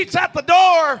 hey, Pete's at the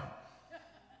door.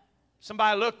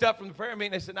 Somebody looked up from the prayer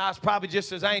meeting and they said, no, it's probably just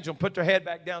his angel. Put their head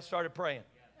back down and started praying.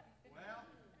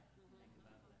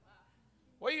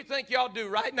 What do you think y'all do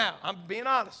right now? I'm being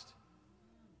honest.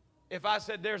 If I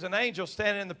said there's an angel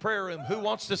standing in the prayer room, who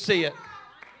wants to see it?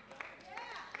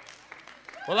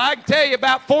 Well, I can tell you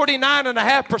about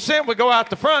 49.5% would go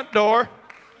out the front door.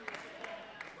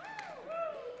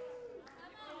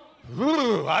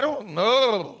 Ooh, I don't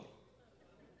know.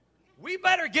 We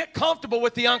better get comfortable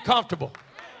with the uncomfortable.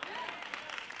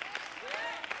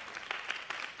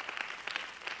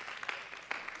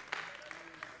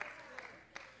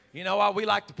 You know why we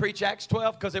like to preach Acts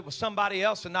 12? Because it was somebody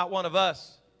else and not one of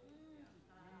us.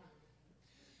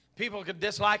 People can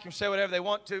dislike him, say whatever they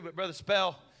want to, but Brother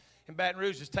Spell in Baton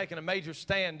Rouge has taken a major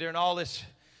stand during all this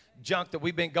junk that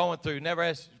we've been going through. Never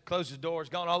has closed his doors,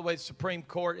 gone all the way to the Supreme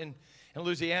Court in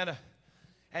Louisiana.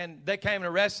 And they came and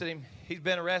arrested him. He's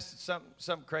been arrested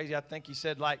something crazy. I think he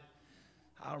said I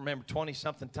don't remember,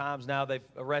 20-something times now they've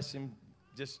arrested him.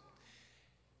 Just,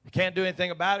 he can't do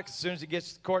anything about it as soon as he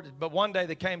gets to court. But one day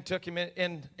they came and took him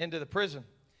into the prison.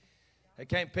 They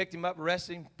came, picked him up,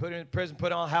 arrested him, put him in prison,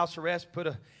 put on house arrest, put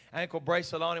an ankle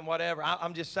bracelet on him, whatever.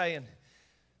 I'm just saying,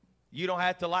 you don't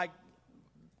have to like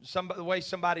the way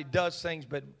somebody does things,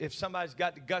 but if somebody's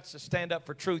got the guts to stand up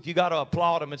for truth, you got to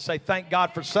applaud them and say, thank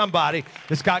God for somebody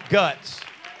that's got guts.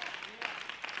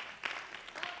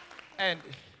 And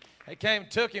they came,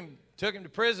 took him to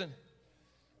prison,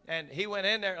 and he went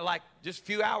in there like just a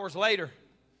few hours later.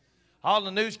 All the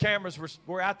news cameras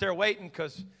were out there waiting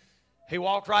because he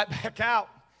walked right back out,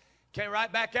 came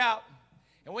right back out.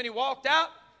 And when he walked out,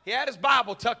 he had his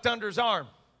Bible tucked under his arm.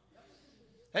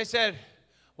 They said,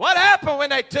 what happened when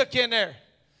they took you in there?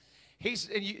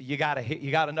 You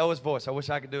gotta know his voice. I wish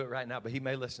I could do it right now, but he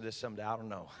may listen to this someday. I don't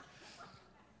know.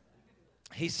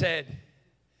 He said,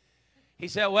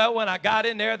 well, when I got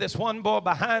in there, this one boy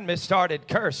behind me started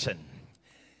cursing.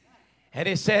 And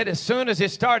he said, as soon as he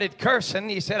started cursing,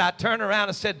 he said, I turned around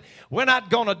and said, we're not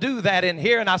going to do that in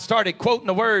here. And I started quoting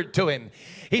the word to him.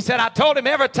 He said, I told him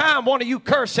every time one of you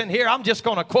curse in here, I'm just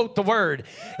going to quote the word.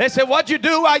 They said, what'd you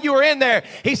do while you were in there?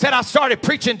 He said, I started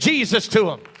preaching Jesus to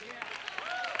him.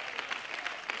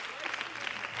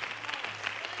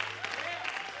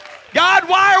 God,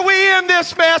 why are we in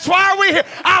this mess? Why are we here?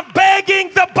 I'm begging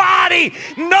the body.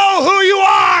 Know who you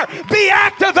are. Be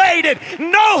activated.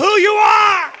 Know who you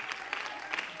are.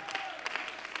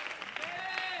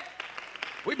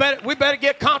 We better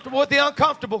get comfortable with the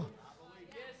uncomfortable.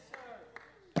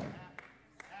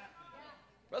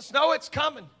 Let's know it's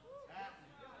coming.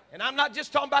 And I'm not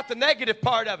just talking about the negative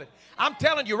part of it. I'm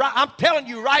telling you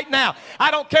right now.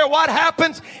 I don't care what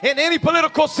happens in any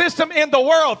political system in the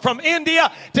world, from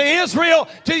India to Israel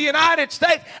to the United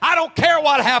States. I don't care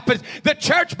what happens. The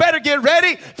church better get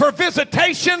ready for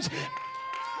visitations.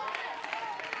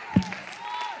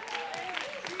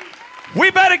 We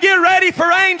better get ready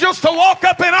for angels to walk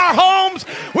up in our homes.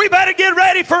 We better get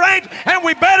ready for angels, and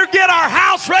we better get our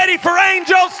house ready for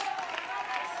angels.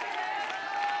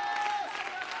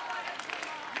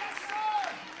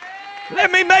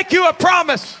 Let me make you a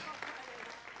promise.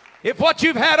 If what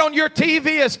you've had on your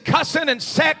TV is cussing and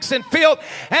sex and filth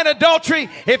and adultery,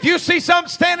 if you see something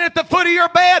standing at the foot of your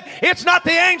bed, it's not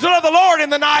the angel of the Lord in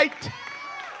the night.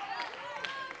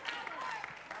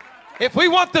 If we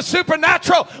want the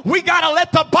supernatural, we got to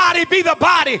let the body be the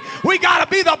body. We got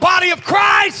to be the body of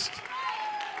Christ.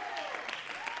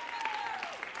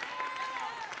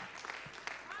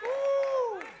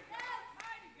 Woo.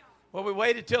 Well, we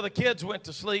waited till the kids went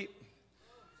to sleep.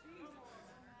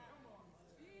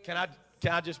 Can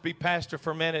I just be pastor for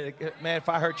a minute? Man, if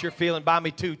I hurt your feeling, buy me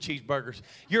 2 cheeseburgers.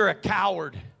 You're a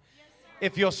coward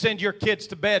if you'll send your kids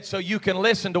to bed so you can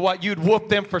listen to what you'd whoop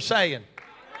them for saying.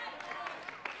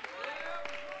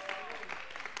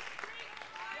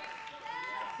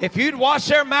 If you'd wash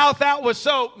their mouth out with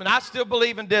soap, and I still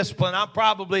believe in discipline, I'm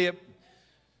probably, I'm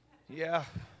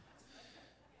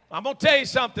going to tell you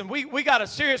something. We got a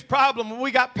serious problem when we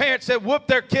got parents that whoop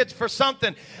their kids for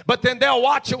something, but then they'll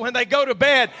watch it when they go to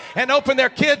bed and open their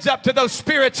kids up to those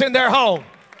spirits in their home.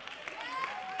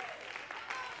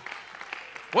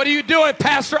 What are you doing,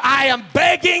 Pastor? I am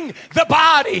begging the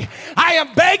body. I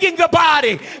am begging the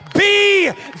body. Be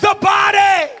the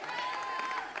body.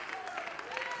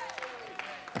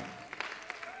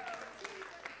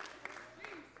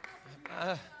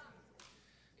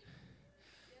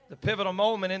 The pivotal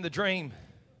moment in the dream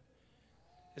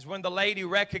is when the lady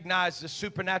recognized the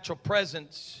supernatural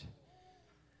presence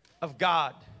of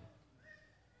God.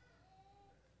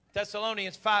 1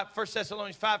 Thessalonians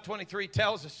 5:23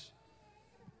 tells us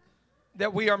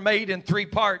that we are made in three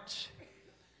parts.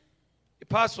 The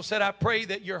apostle said, I pray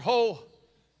that your whole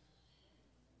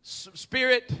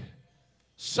spirit,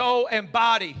 soul, and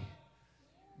body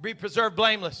be preserved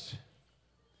blameless.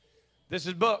 This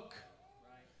is book.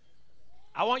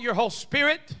 I want your whole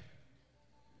spirit,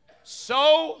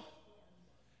 soul,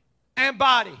 and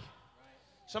body.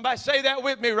 Somebody say that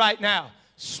with me right now.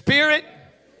 Spirit,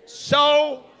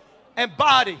 soul, and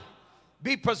body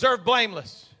be preserved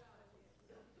blameless.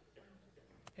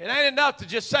 It ain't enough to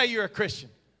just say you're a Christian.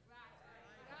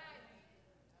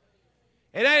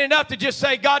 It ain't enough to just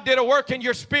say God did a work in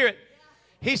your spirit.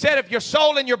 He said if your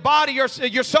soul and your body, your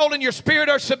soul and your spirit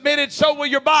are submitted, so will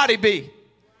your body be.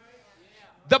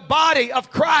 The body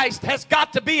of Christ has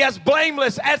got to be as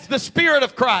blameless as the Spirit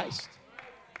of Christ.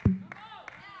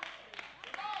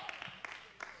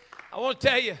 I want to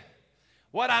tell you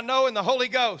what I know in the Holy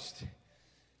Ghost.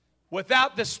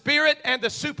 Without the Spirit and the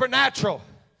supernatural,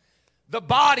 the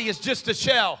body is just a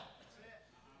shell.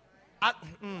 I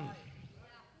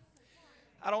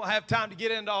don't have time to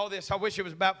get into all this. I wish it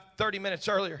was about 30 minutes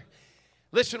earlier.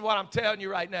 Listen to what I'm telling you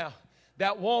right now.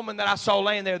 That woman that I saw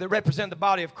laying there that represented the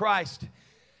body of Christ,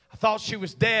 I thought she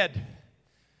was dead.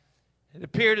 It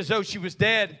appeared as though she was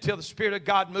dead until the Spirit of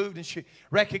God moved and she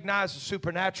recognized the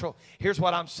supernatural. Here's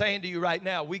what I'm saying to you right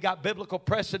now. We got biblical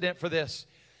precedent for this.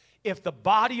 If the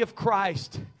body of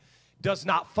Christ does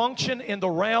not function in the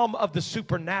realm of the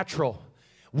supernatural,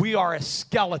 we are a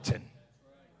skeleton.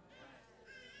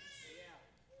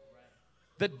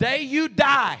 The day you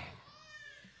die,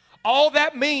 all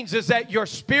that means is that your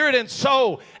spirit and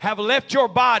soul have left your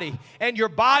body, and your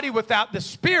body without the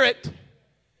Spirit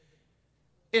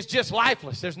is just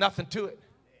lifeless. There's nothing to it.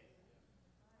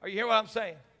 Are you hearing what I'm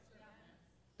saying?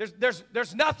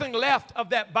 There's nothing left of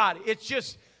that body. It's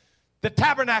just the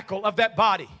tabernacle of that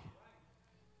body.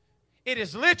 It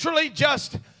is literally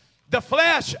just the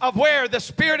flesh of where the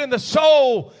spirit and the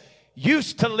soul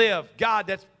used to live.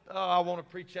 God, I want to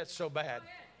preach that so bad.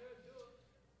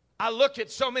 I look at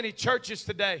so many churches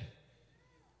today,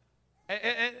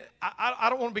 and I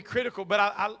don't want to be critical, but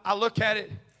I look at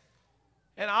it,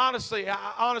 and honestly,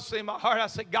 in my heart, I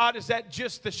say, God, is that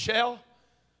just the shell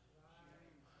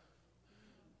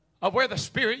of where the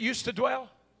Spirit used to dwell?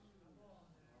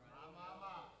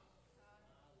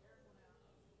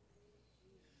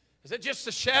 Is it just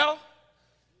the shell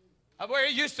of where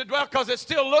it used to dwell? Because it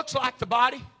still looks like the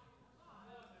body.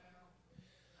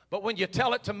 But when you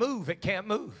tell it to move, it can't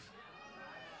move.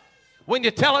 When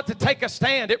you tell it to take a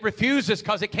stand, it refuses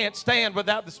because it can't stand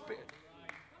without the Spirit.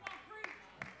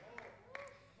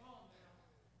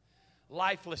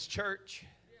 Lifeless church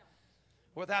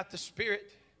without the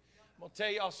Spirit. I'm going to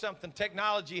tell y'all something.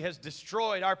 Technology has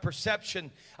destroyed our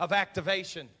perception of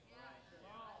activation.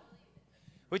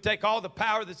 We take all the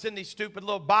power that's in these stupid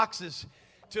little boxes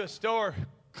to a store,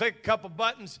 click a couple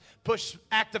buttons, push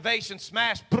activation,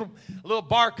 smash, boom, a little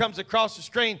bar comes across the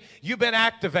screen. You've been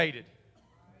activated.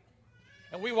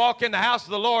 And we walk in the house of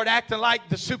the Lord acting like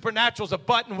the supernatural's a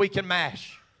button we can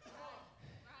mash.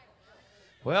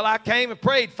 Well, I came and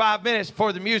prayed 5 minutes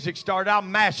before the music started. I'll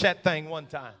mash that thing one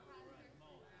time.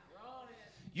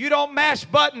 You don't mash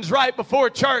buttons right before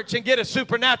church and get a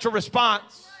supernatural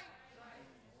response.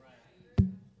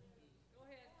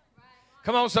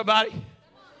 Come on, somebody.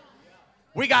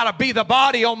 We got to be the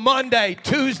body on Monday,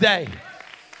 Tuesday,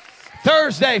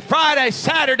 Thursday, Friday,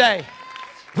 Saturday.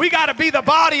 We got to be the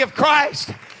body of Christ.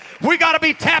 We got to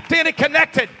be tapped in and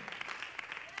connected.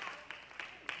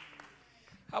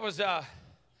 I was,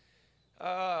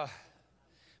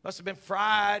 must have been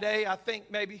Friday, I think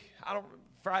maybe.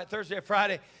 Thursday or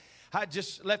Friday. I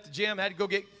just left the gym, had to go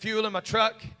get fuel in my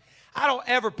truck. I don't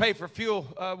ever pay for fuel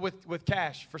with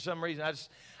cash for some reason.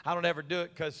 I don't ever do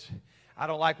it because I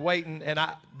don't like waiting. And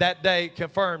that day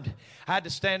confirmed, I had to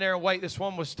stand there and wait. This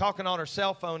woman was talking on her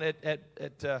cell phone at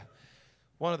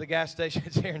one of the gas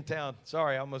stations here in town.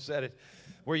 Sorry, I almost said it.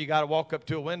 Where you got to walk up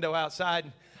to a window outside.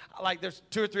 And like there's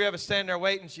 2 or 3 of us standing there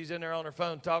waiting. She's in there on her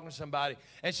phone talking to somebody.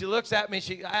 And she looks at me.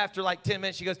 After like 10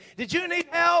 minutes, she goes, "Did you need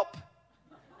help?"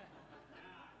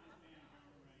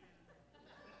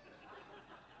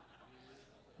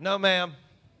 No, ma'am.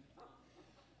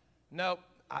 Nope.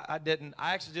 I didn't.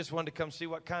 I actually just wanted to come see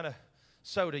what kind of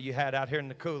soda you had out here in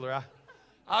the cooler.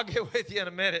 I'll get with you in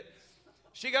a minute.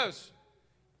 She goes,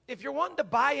 if you're wanting to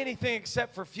buy anything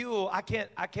except for fuel, I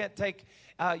can't take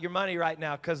your money right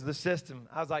now because of the system.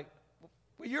 I was like,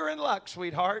 well, you're in luck,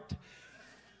 sweetheart.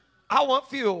 I want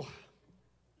fuel.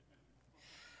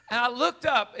 And I looked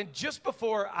up, and just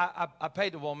before I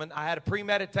paid the woman, I had a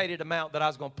premeditated amount that I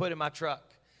was going to put in my truck.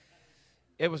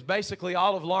 It was basically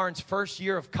all of Lauren's first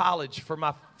year of college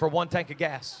for one tank of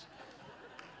gas.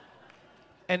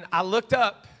 And I looked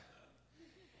up,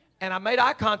 and I made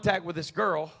eye contact with this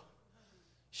girl.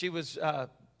 She was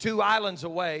 2 islands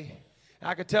away, and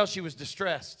I could tell she was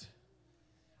distressed.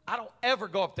 I don't ever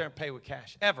go up there and pay with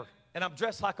cash, ever. And I'm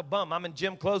dressed like a bum. I'm in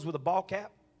gym clothes with a ball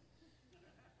cap.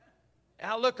 And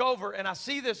I look over, and I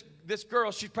see this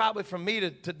girl. She's probably from me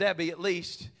to Debbie at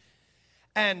least.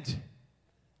 And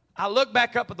I look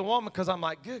back up at the woman because I'm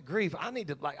like, good grief, I need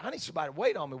somebody to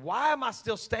wait on me. Why am I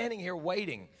still standing here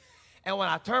waiting? And when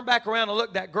I turned back around and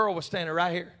looked, that girl was standing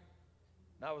right here.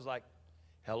 And I was like,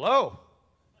 hello.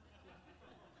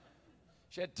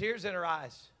 She had tears in her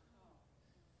eyes.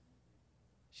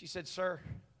 She said, sir,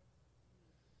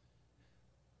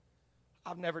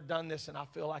 I've never done this and I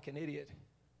feel like an idiot.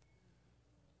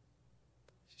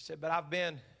 She said, but I've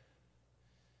been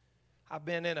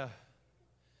in a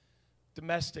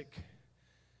domestic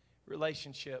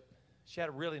relationship. She had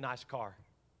a really nice car,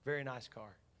 very nice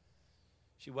car.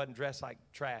 She wasn't dressed like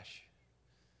trash.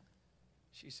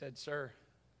 She said, sir,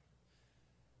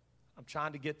 I'm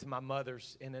trying to get to my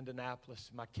mother's in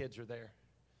Indianapolis. My kids are there.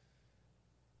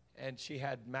 And she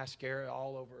had mascara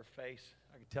all over her face.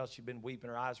 I could tell she'd been weeping.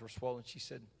 Her eyes were swollen. She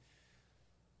said,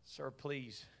 sir,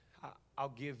 please, I'll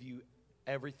give you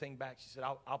everything back. She said,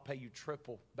 I'll pay you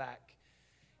triple back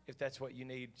if that's what you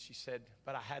need. She said,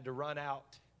 but I had to run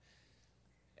out,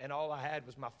 and all I had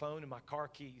was my phone and my car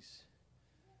keys.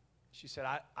 She said,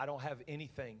 I don't have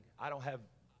anything. I don't have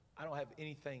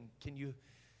anything. Can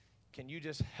you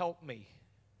just help me?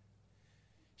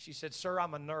 She said, sir,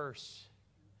 I'm a nurse.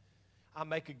 I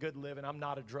make a good living. I'm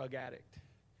not a drug addict.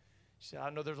 She said, I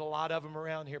know there's a lot of them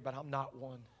around here, but I'm not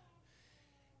one.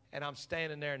 And I'm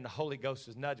standing there, and the Holy Ghost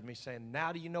is nudging me, saying,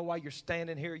 now do you know why you're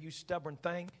standing here, you stubborn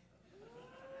thing?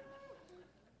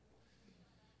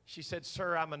 She said,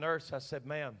 sir, I'm a nurse. I said,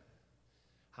 ma'am,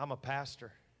 I'm a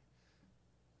pastor.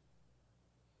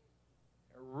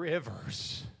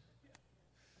 Rivers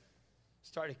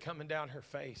started coming down her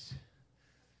face.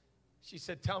 She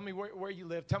said, tell me where you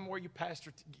live. Tell me where you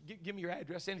pastor. Give me your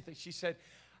address, anything. She said,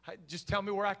 just tell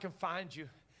me where I can find you.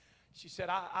 She said,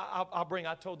 I'll bring.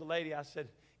 I told the lady, I said,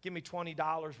 give me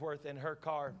 $20 worth in her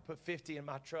car. Put 50 in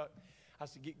my truck. I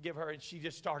said, give her. And she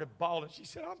just started bawling. She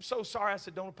said, I'm so sorry. I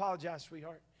said, don't apologize,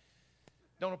 sweetheart.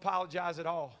 Don't apologize at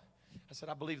all. I said,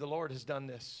 I believe the Lord has done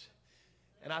this.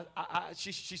 And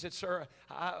she said, sir,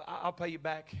 I'll pay you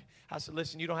back. I said,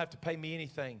 listen, you don't have to pay me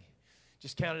anything.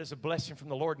 Just count it as a blessing from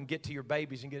the Lord and get to your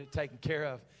babies and get it taken care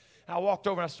of. And I walked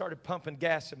over and I started pumping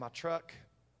gas in my truck.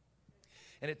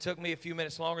 And it took me a few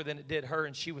minutes longer than it did her,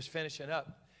 and she was finishing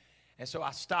up. And so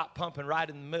I stopped pumping right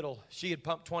in the middle. She had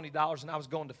pumped $20, and I was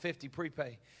going to $50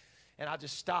 prepay. And I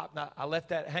just stopped, and I left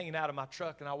that hanging out of my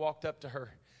truck, and I walked up to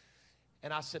her.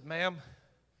 And I said, ma'am,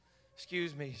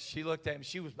 excuse me. She looked at me.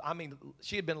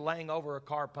 She had been laying over her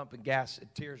car pumping gas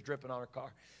and tears dripping on her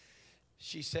car.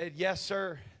 She said, yes,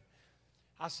 sir.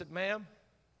 I said, ma'am,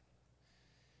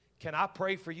 can I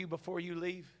pray for you before you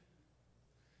leave?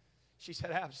 She said,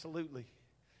 absolutely.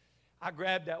 I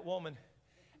grabbed that woman,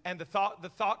 and the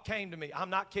thought came to me. I'm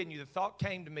not kidding you. The thought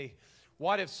came to me.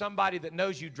 What if somebody that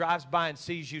knows you drives by and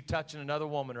sees you touching another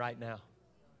woman right now?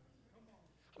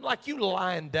 I'm like, you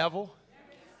lying devil.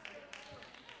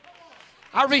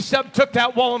 I reached up and took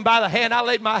that woman by the hand. I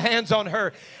laid my hands on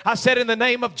her. I said, in the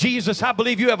name of Jesus, I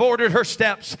believe you have ordered her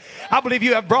steps. I believe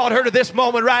you have brought her to this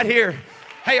moment right here.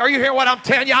 Hey, are you hearing what I'm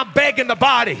telling you? I'm begging the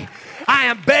body. I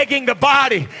am begging the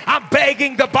body. I'm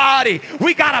begging the body.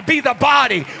 We got to be the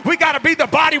body. We got to be the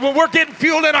body when we're getting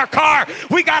fuel in our car.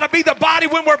 We got to be the body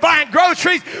when we're buying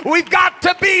groceries. We've got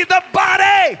to be the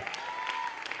body.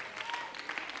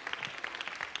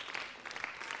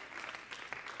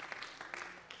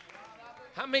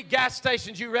 How many gas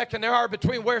stations you reckon there are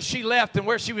between where she left and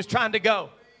where she was trying to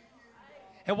go?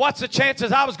 And what's the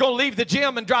chances I was going to leave the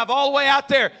gym and drive all the way out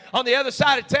there on the other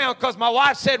side of town because my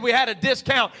wife said we had a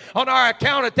discount on our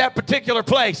account at that particular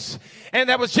place. And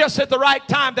that was just at the right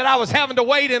time that I was having to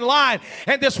wait in line.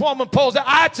 And this woman pulls out.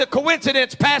 It's a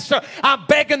coincidence, Pastor. I'm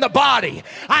begging the body.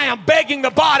 I am begging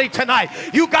the body tonight.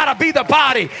 You got to be the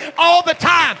body all the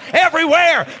time,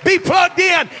 everywhere. Be plugged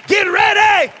in. Get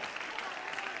ready.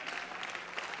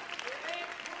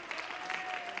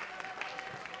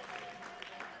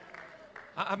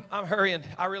 I'm hurrying.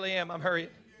 I really am. I'm hurrying.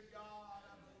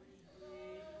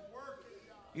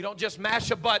 You don't just mash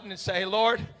a button and say,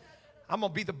 Lord, I'm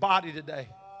going to be the body today.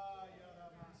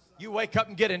 You wake up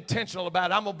and get intentional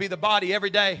about it. I'm going to be the body every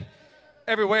day,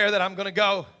 everywhere that I'm going to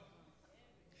go.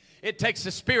 It takes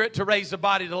the Spirit to raise the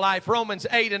body to life. Romans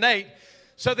 8:8.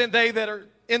 So then they that are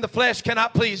in the flesh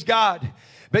cannot please God.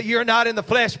 But you're not in the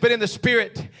flesh, but in the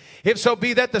Spirit. If so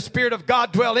be that the Spirit of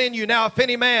God dwell in you. Now, if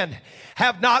any man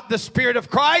have not the Spirit of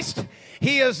Christ,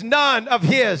 he is none of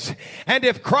his. And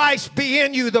if Christ be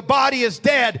in you, the body is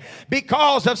dead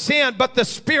because of sin, but the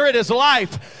Spirit is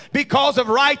life because of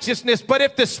righteousness. But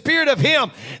if the Spirit of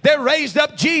him that raised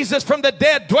up Jesus from the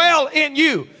dead dwell in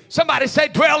you, somebody say,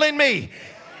 dwell in me.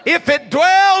 If it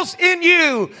dwells in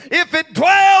you, if it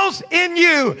dwells in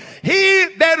you, he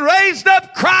that raised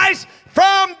up Christ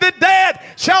from the dead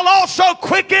shall also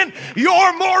quicken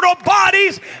your mortal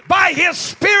bodies by his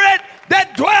Spirit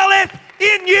that dwelleth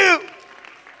in you.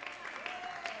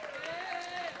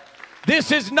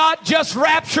 This is not just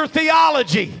rapture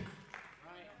theology.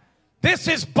 This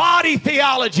is body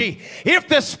theology. If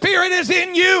the Spirit is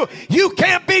in you, you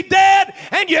can't be dead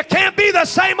and you can't be the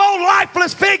same old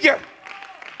lifeless figure.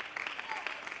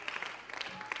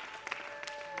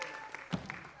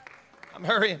 I'm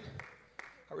hurrying.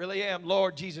 I really am.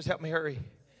 Lord Jesus, help me hurry.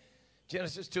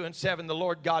 Genesis 2:7, the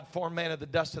Lord God formed man of the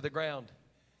dust of the ground.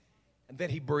 And then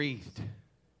he breathed.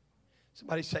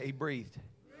 Somebody say he breathed.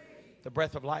 The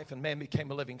breath of life, and man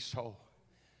became a living soul.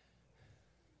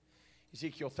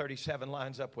 Ezekiel 37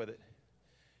 lines up with it.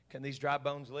 Can these dry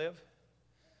bones live?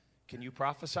 Can you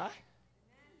prophesy?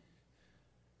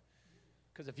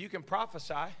 Because if you can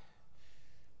prophesy,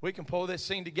 we can pull this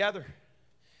scene together.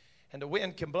 And the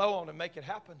wind can blow on and make it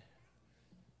happen.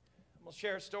 I'm going to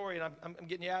share a story, and I'm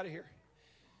getting you out of here.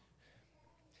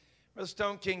 Brother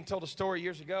Stone King told a story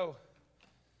years ago.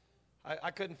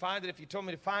 I couldn't find it. If you told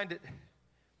me to find it,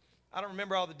 I don't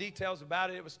remember all the details about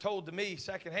it. It was told to me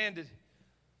second-handed.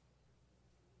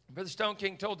 Brother Stone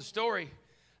King told the story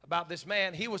about this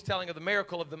man. He was telling of the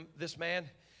miracle of this man.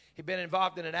 He'd been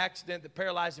involved in an accident that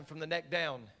paralyzed him from the neck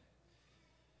down.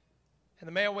 And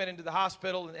the man went into the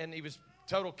hospital, and he was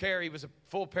total care. He was a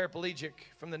full paraplegic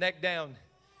from the neck down.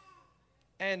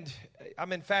 And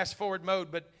I'm in fast forward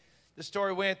mode, but the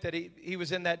story went that he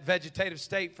was in that vegetative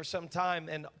state for some time,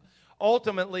 and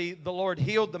ultimately the Lord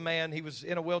healed the man. He was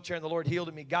in a wheelchair, and the Lord healed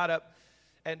him. He got up,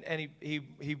 and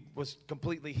he was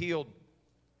completely healed.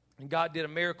 And God did a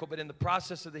miracle, but in the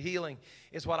process of the healing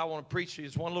is what I want to preach to you.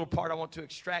 It's one little part I want to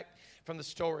extract from the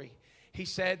story. He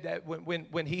said that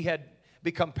when he had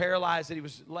become paralyzed, that he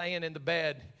was laying in the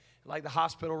bed, like the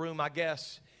hospital room, I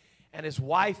guess, and his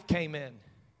wife came in,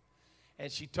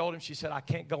 and she told him, she said, I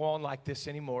can't go on like this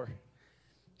anymore.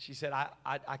 She said,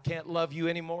 I can't love you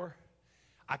anymore.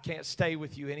 I can't stay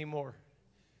with you anymore.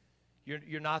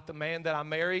 You're not the man that I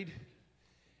married,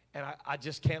 and I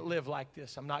just can't live like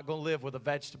this. I'm not going to live with a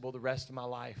vegetable the rest of my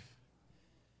life.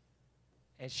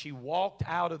 And she walked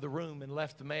out of the room and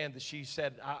left the man that she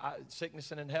said,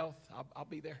 sickness and in health, I'll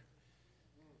be there.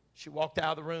 She walked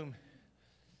out of the room.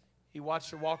 He watched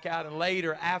her walk out, and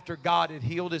later, after God had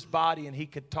healed his body and he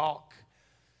could talk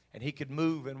and he could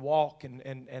move and walk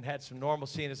and had some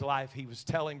normalcy in his life, he was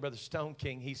telling Brother Stone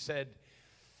King, he said,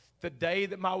 the day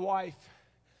that my wife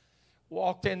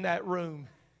walked in that room,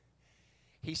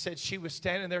 he said she was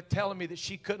standing there telling me that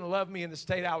she couldn't love me in the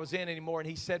state I was in anymore. And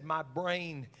he said my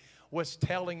brain was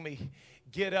telling me,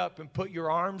 get up and put your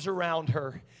arms around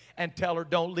her and tell her,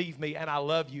 don't leave me and I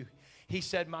love you. He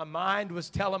said my mind was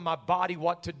telling my body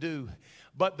what to do,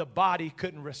 but the body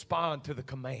couldn't respond to the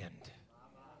command.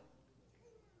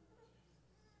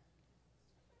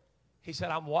 He said,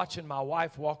 I'm watching my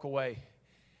wife walk away,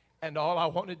 and all I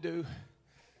want to do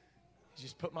is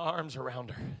just put my arms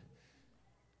around her.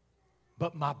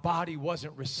 But my body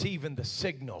wasn't receiving the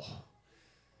signal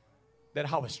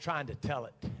that I was trying to tell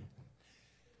it.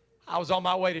 I was on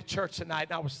my way to church tonight,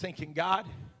 and I was thinking, God,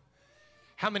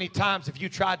 how many times have you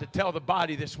tried to tell the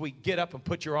body this week, get up and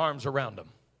put your arms around them?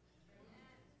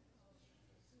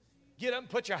 Get up and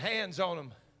put your hands on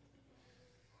them.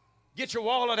 Get your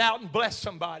wallet out and bless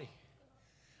somebody.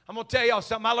 I'm going to tell y'all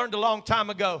something I learned a long time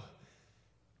ago.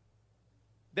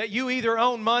 That you either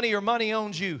own money or money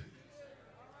owns you.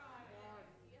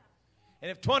 And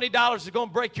if $20 is going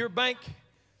to break your bank,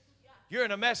 you're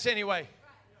in a mess anyway.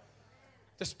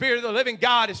 The Spirit of the living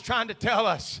God is trying to tell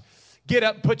us, get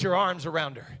up and put your arms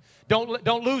around her.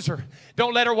 Don't lose her.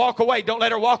 Don't let her walk away. Don't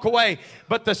let her walk away.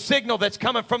 But the signal that's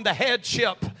coming from the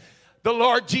headship, the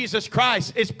Lord Jesus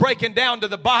Christ is breaking down to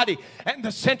the body, and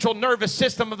the central nervous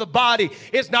system of the body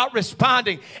is not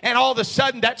responding. And all of a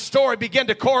sudden that story began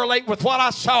to correlate with what I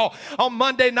saw on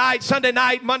Monday night, Sunday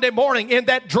night, Monday morning in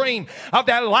that dream of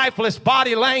that lifeless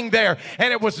body laying there.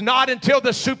 And it was not until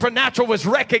the supernatural was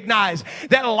recognized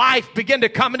that life began to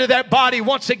come into that body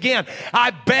once again. I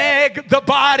beg the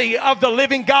body of the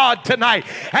living God tonight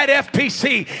at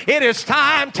FPC, it is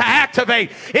time to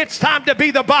activate. It's time to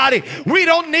be the body. We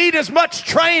don't need as much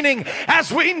training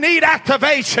as we need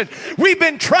activation. We've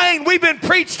been trained, we've been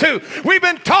preached to, we've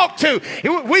been talked to.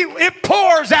 It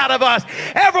pours out of us.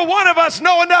 Every one of us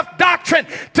know enough doctrine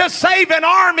to save an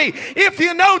army. If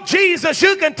you know Jesus,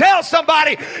 you can tell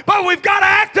somebody, but we've got to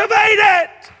activate it.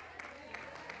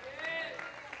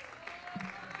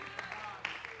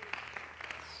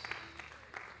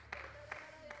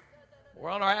 We're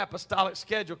on our apostolic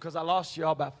schedule because I lost you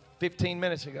all about 15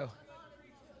 minutes ago.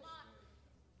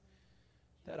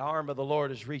 That arm of the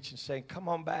Lord is reaching, saying, come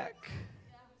on back.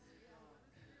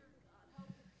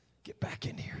 Get back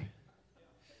in here.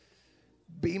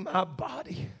 Be my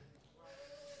body.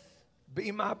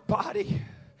 Be my body.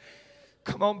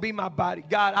 Come on, be my body.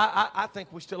 God, I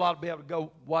think we still ought to be able to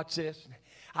go watch this.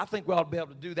 I think we ought to be able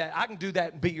to do that. I can do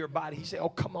that and be your body. He said, oh,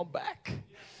 come on back.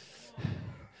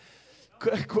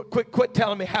 Quit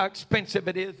telling me how expensive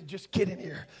it is. Just get in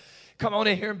here. Come on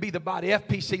in here and be the body.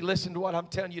 FPC, listen to what I'm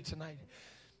telling you tonight.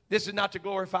 This is not to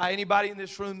glorify anybody in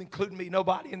this room, including me,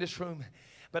 nobody in this room.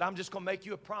 But I'm just going to make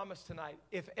you a promise tonight.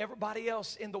 If everybody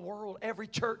else in the world, every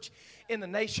church in the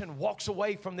nation walks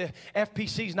away from the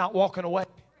FPC's not walking away.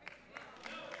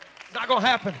 It's not going to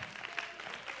happen.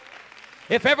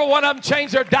 If every one of them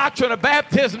change their doctrine of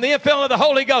baptism, the infilling of the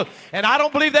Holy Ghost, and I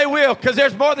don't believe they will, because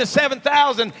there's more than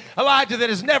 7,000 Elijah that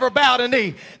has never bowed a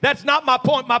knee. That's not my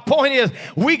point. My point is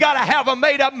we got to have a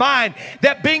made-up mind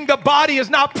that being the body is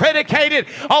not predicated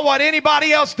on what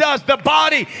anybody else does. The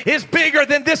body is bigger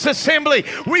than this assembly.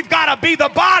 We've got to be the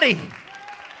body.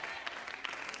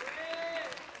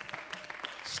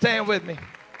 Stand with me.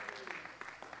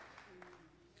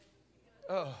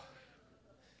 Oh.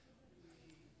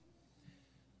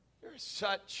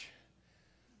 Such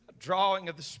a drawing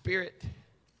of the Spirit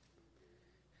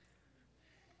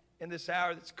in this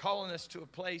hour that's calling us to a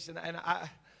place, and I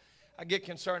get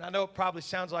concerned. I know it probably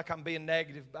sounds like I'm being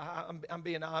negative, but I'm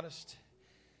being honest.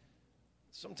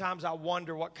 Sometimes I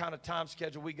wonder what kind of time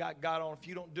schedule we got God on. If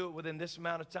you don't do it within this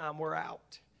amount of time, we're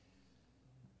out.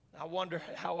 I wonder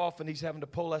how often He's having to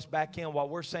pull us back in while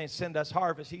we're saying, send us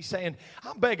harvest. He's saying,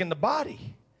 I'm begging the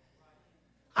body.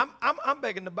 I'm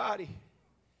begging the body.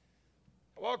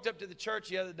 I walked up to the church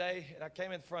the other day, and I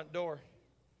came in the front door.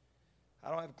 I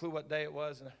don't have a clue what day it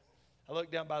was, and I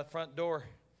looked down by the front door,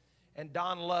 and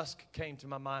Don Lusk came to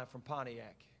my mind from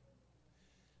Pontiac.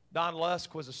 Don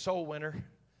Lusk was a soul winner.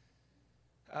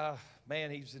 Man,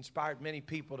 he's inspired many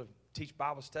people to teach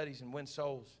Bible studies and win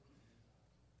souls.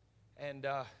 And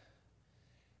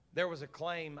there was a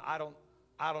claim, I don't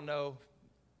know.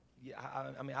 Yeah,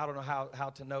 I don't know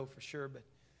how to know for sure, but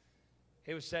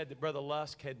it was said that Brother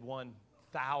Lusk had won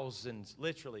thousands,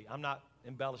 literally, I'm not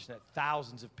embellishing that,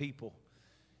 thousands of people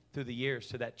through the years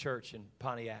to that church in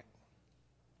Pontiac.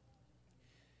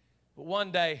 But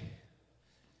one day,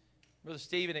 Brother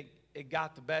Stephen, it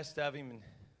got the best of him, and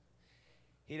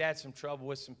he'd had some trouble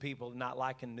with some people not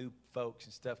liking new folks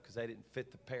and stuff because they didn't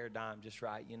fit the paradigm just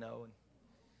right, you know. And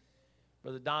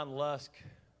Brother Don Lusk,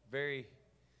 very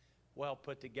well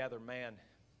put together man,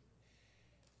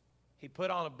 he put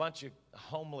on a bunch of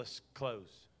homeless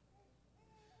clothes.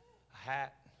 A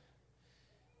hat,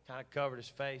 kind of covered his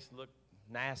face, looked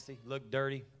nasty, looked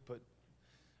dirty.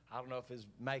 I don't know if his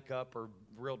makeup or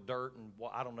real dirt, and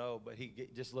I don't know, but he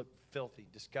just looked filthy,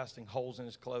 disgusting, holes in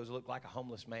his clothes, looked like a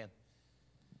homeless man.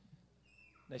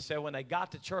 They said when they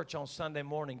got to church on Sunday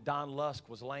morning, Don Lusk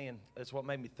was laying, that's what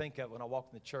made me think of it when I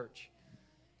walked in the church.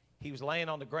 He was laying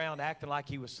on the ground acting like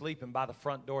he was sleeping by the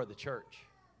front door of the church.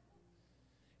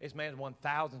 This man's won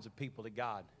thousands of people to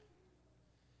God.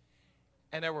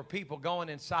 And there were people going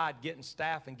inside getting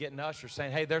staff and getting ushers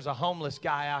saying, hey, there's a homeless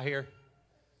guy out here.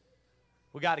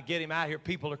 We got to get him out here.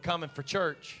 People are coming for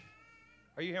church.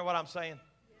 Are you hearing what I'm saying?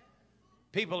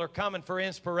 People are coming for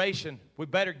inspiration. We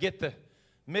better get the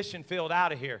mission field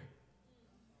out of here.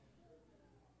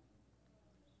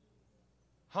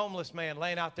 Homeless man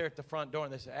laying out there at the front door,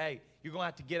 and they say, hey, you're going to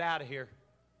have to get out of here.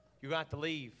 You're going to have to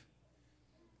leave.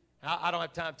 I don't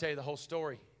have time to tell you the whole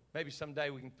story. Maybe someday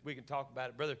we can talk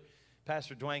about it. Brother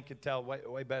Pastor Dwayne could tell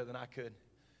way better than I could.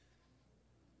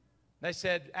 They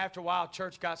said after a while,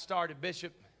 church got started,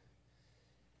 Bishop.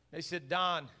 They said,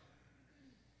 Don,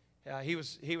 He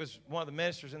was one of the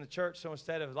ministers in the church, so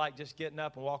instead of like just getting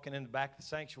up and walking in the back of the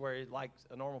sanctuary like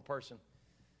a normal person,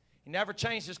 he never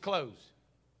changed his clothes.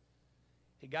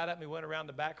 He got up and he went around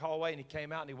the back hallway and he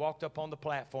came out and he walked up on the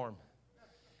platform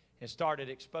and started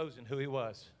exposing who he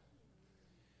was.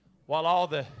 While all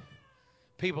the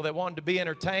people that wanted to be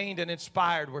entertained and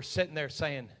inspired were sitting there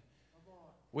saying,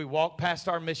 we walked past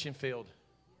our mission field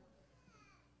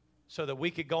so that we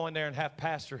could go in there and have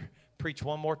Pastor preach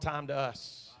one more time to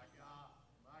us.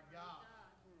 My God.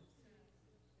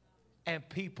 And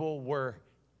people were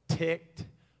ticked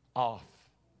off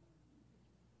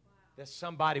that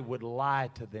somebody would lie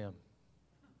to them.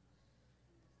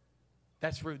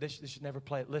 That's rude. They should never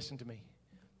play it. Listen to me.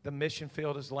 The mission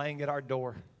field is laying at our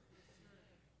door.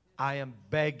 I am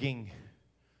begging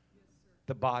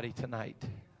the body tonight.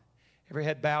 Every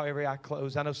head bow, every eye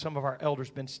closed. I know some of our elders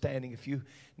been standing. If you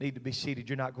need to be seated,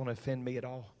 you're not going to offend me at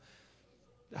all.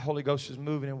 The Holy Ghost is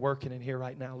moving and working in here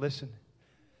right now. Listen,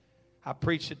 I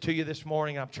preached it to you this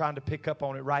morning. I'm trying to pick up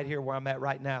on it right here where I'm at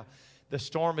right now. The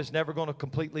storm is never going to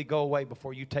completely go away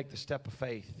before you take the step of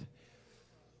faith.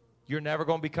 You're never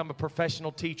going to become a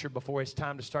professional teacher before it's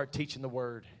time to start teaching the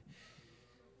Word.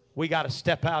 We got to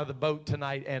step out of the boat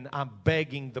tonight, and I'm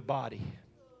begging the body.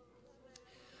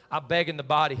 I'm begging the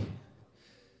body.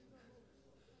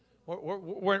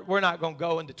 We're not going to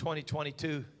go into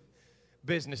 2022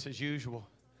 business as usual.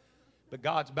 But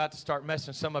God's about to start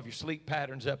messing some of your sleep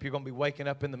patterns up. You're going to be waking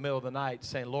up in the middle of the night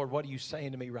saying, Lord, what are you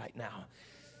saying to me right now?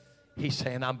 He's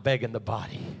saying, I'm begging the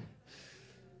body.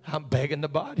 I'm begging the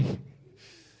body.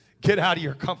 Get out of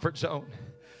your comfort zone.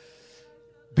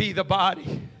 Be the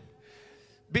body.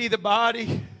 Be the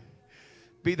body.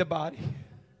 Be the body.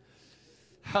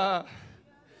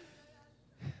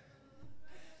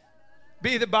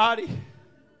 Be the body.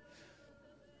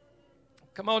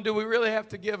 Come on, do we really have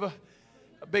to give a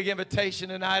big invitation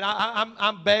tonight?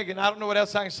 I'm begging. I don't know what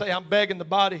else I can say. I'm begging the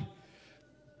body.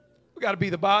 We got to be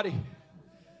the body.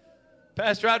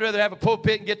 Pastor, I'd rather have a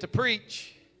pulpit and get to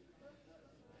preach.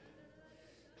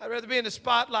 I'd rather be in the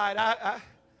spotlight. I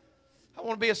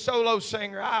want to be a solo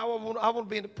singer. I want to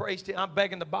be in the praise team. I'm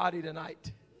begging the body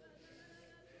tonight.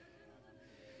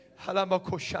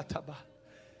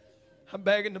 I'm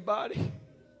begging the body.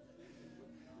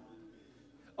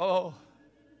 Oh,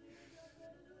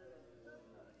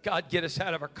 God, get us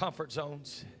out of our comfort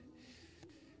zones.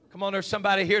 Come on, there's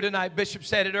somebody here tonight. Bishop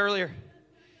said it earlier.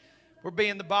 We're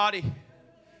being the body.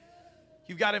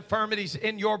 You've got infirmities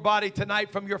in your body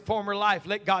tonight from your former life.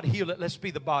 Let God heal it. Let's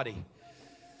be the body.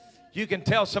 You can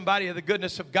tell somebody of the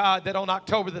goodness of God that on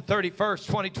October the 31st,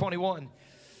 2021,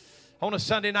 on a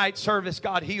Sunday night service,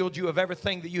 God healed you of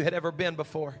everything that you had ever been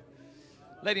before.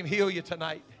 Let Him heal you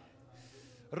tonight.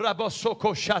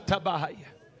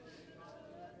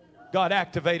 God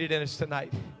activated in us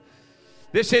tonight.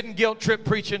 This isn't guilt trip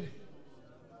preaching.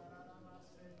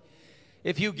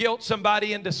 If you guilt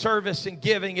somebody into service and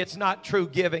giving, it's not true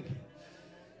giving.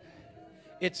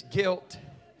 It's guilt.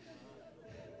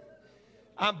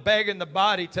 I'm begging the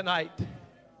body tonight.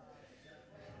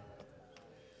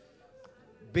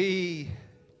 Be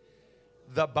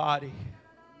the body.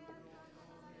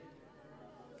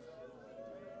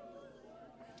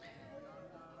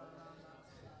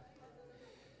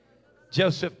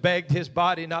 Joseph begged his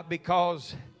body not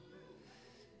because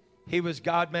he was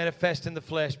God manifest in the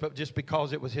flesh, but just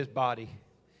because it was his body.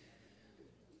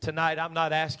 Tonight, I'm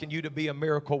not asking you to be a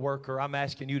miracle worker. I'm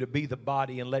asking you to be the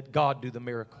body and let God do the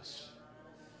miracles.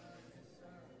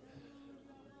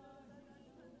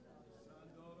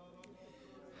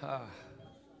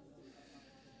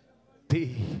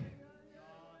 Be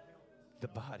the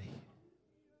body.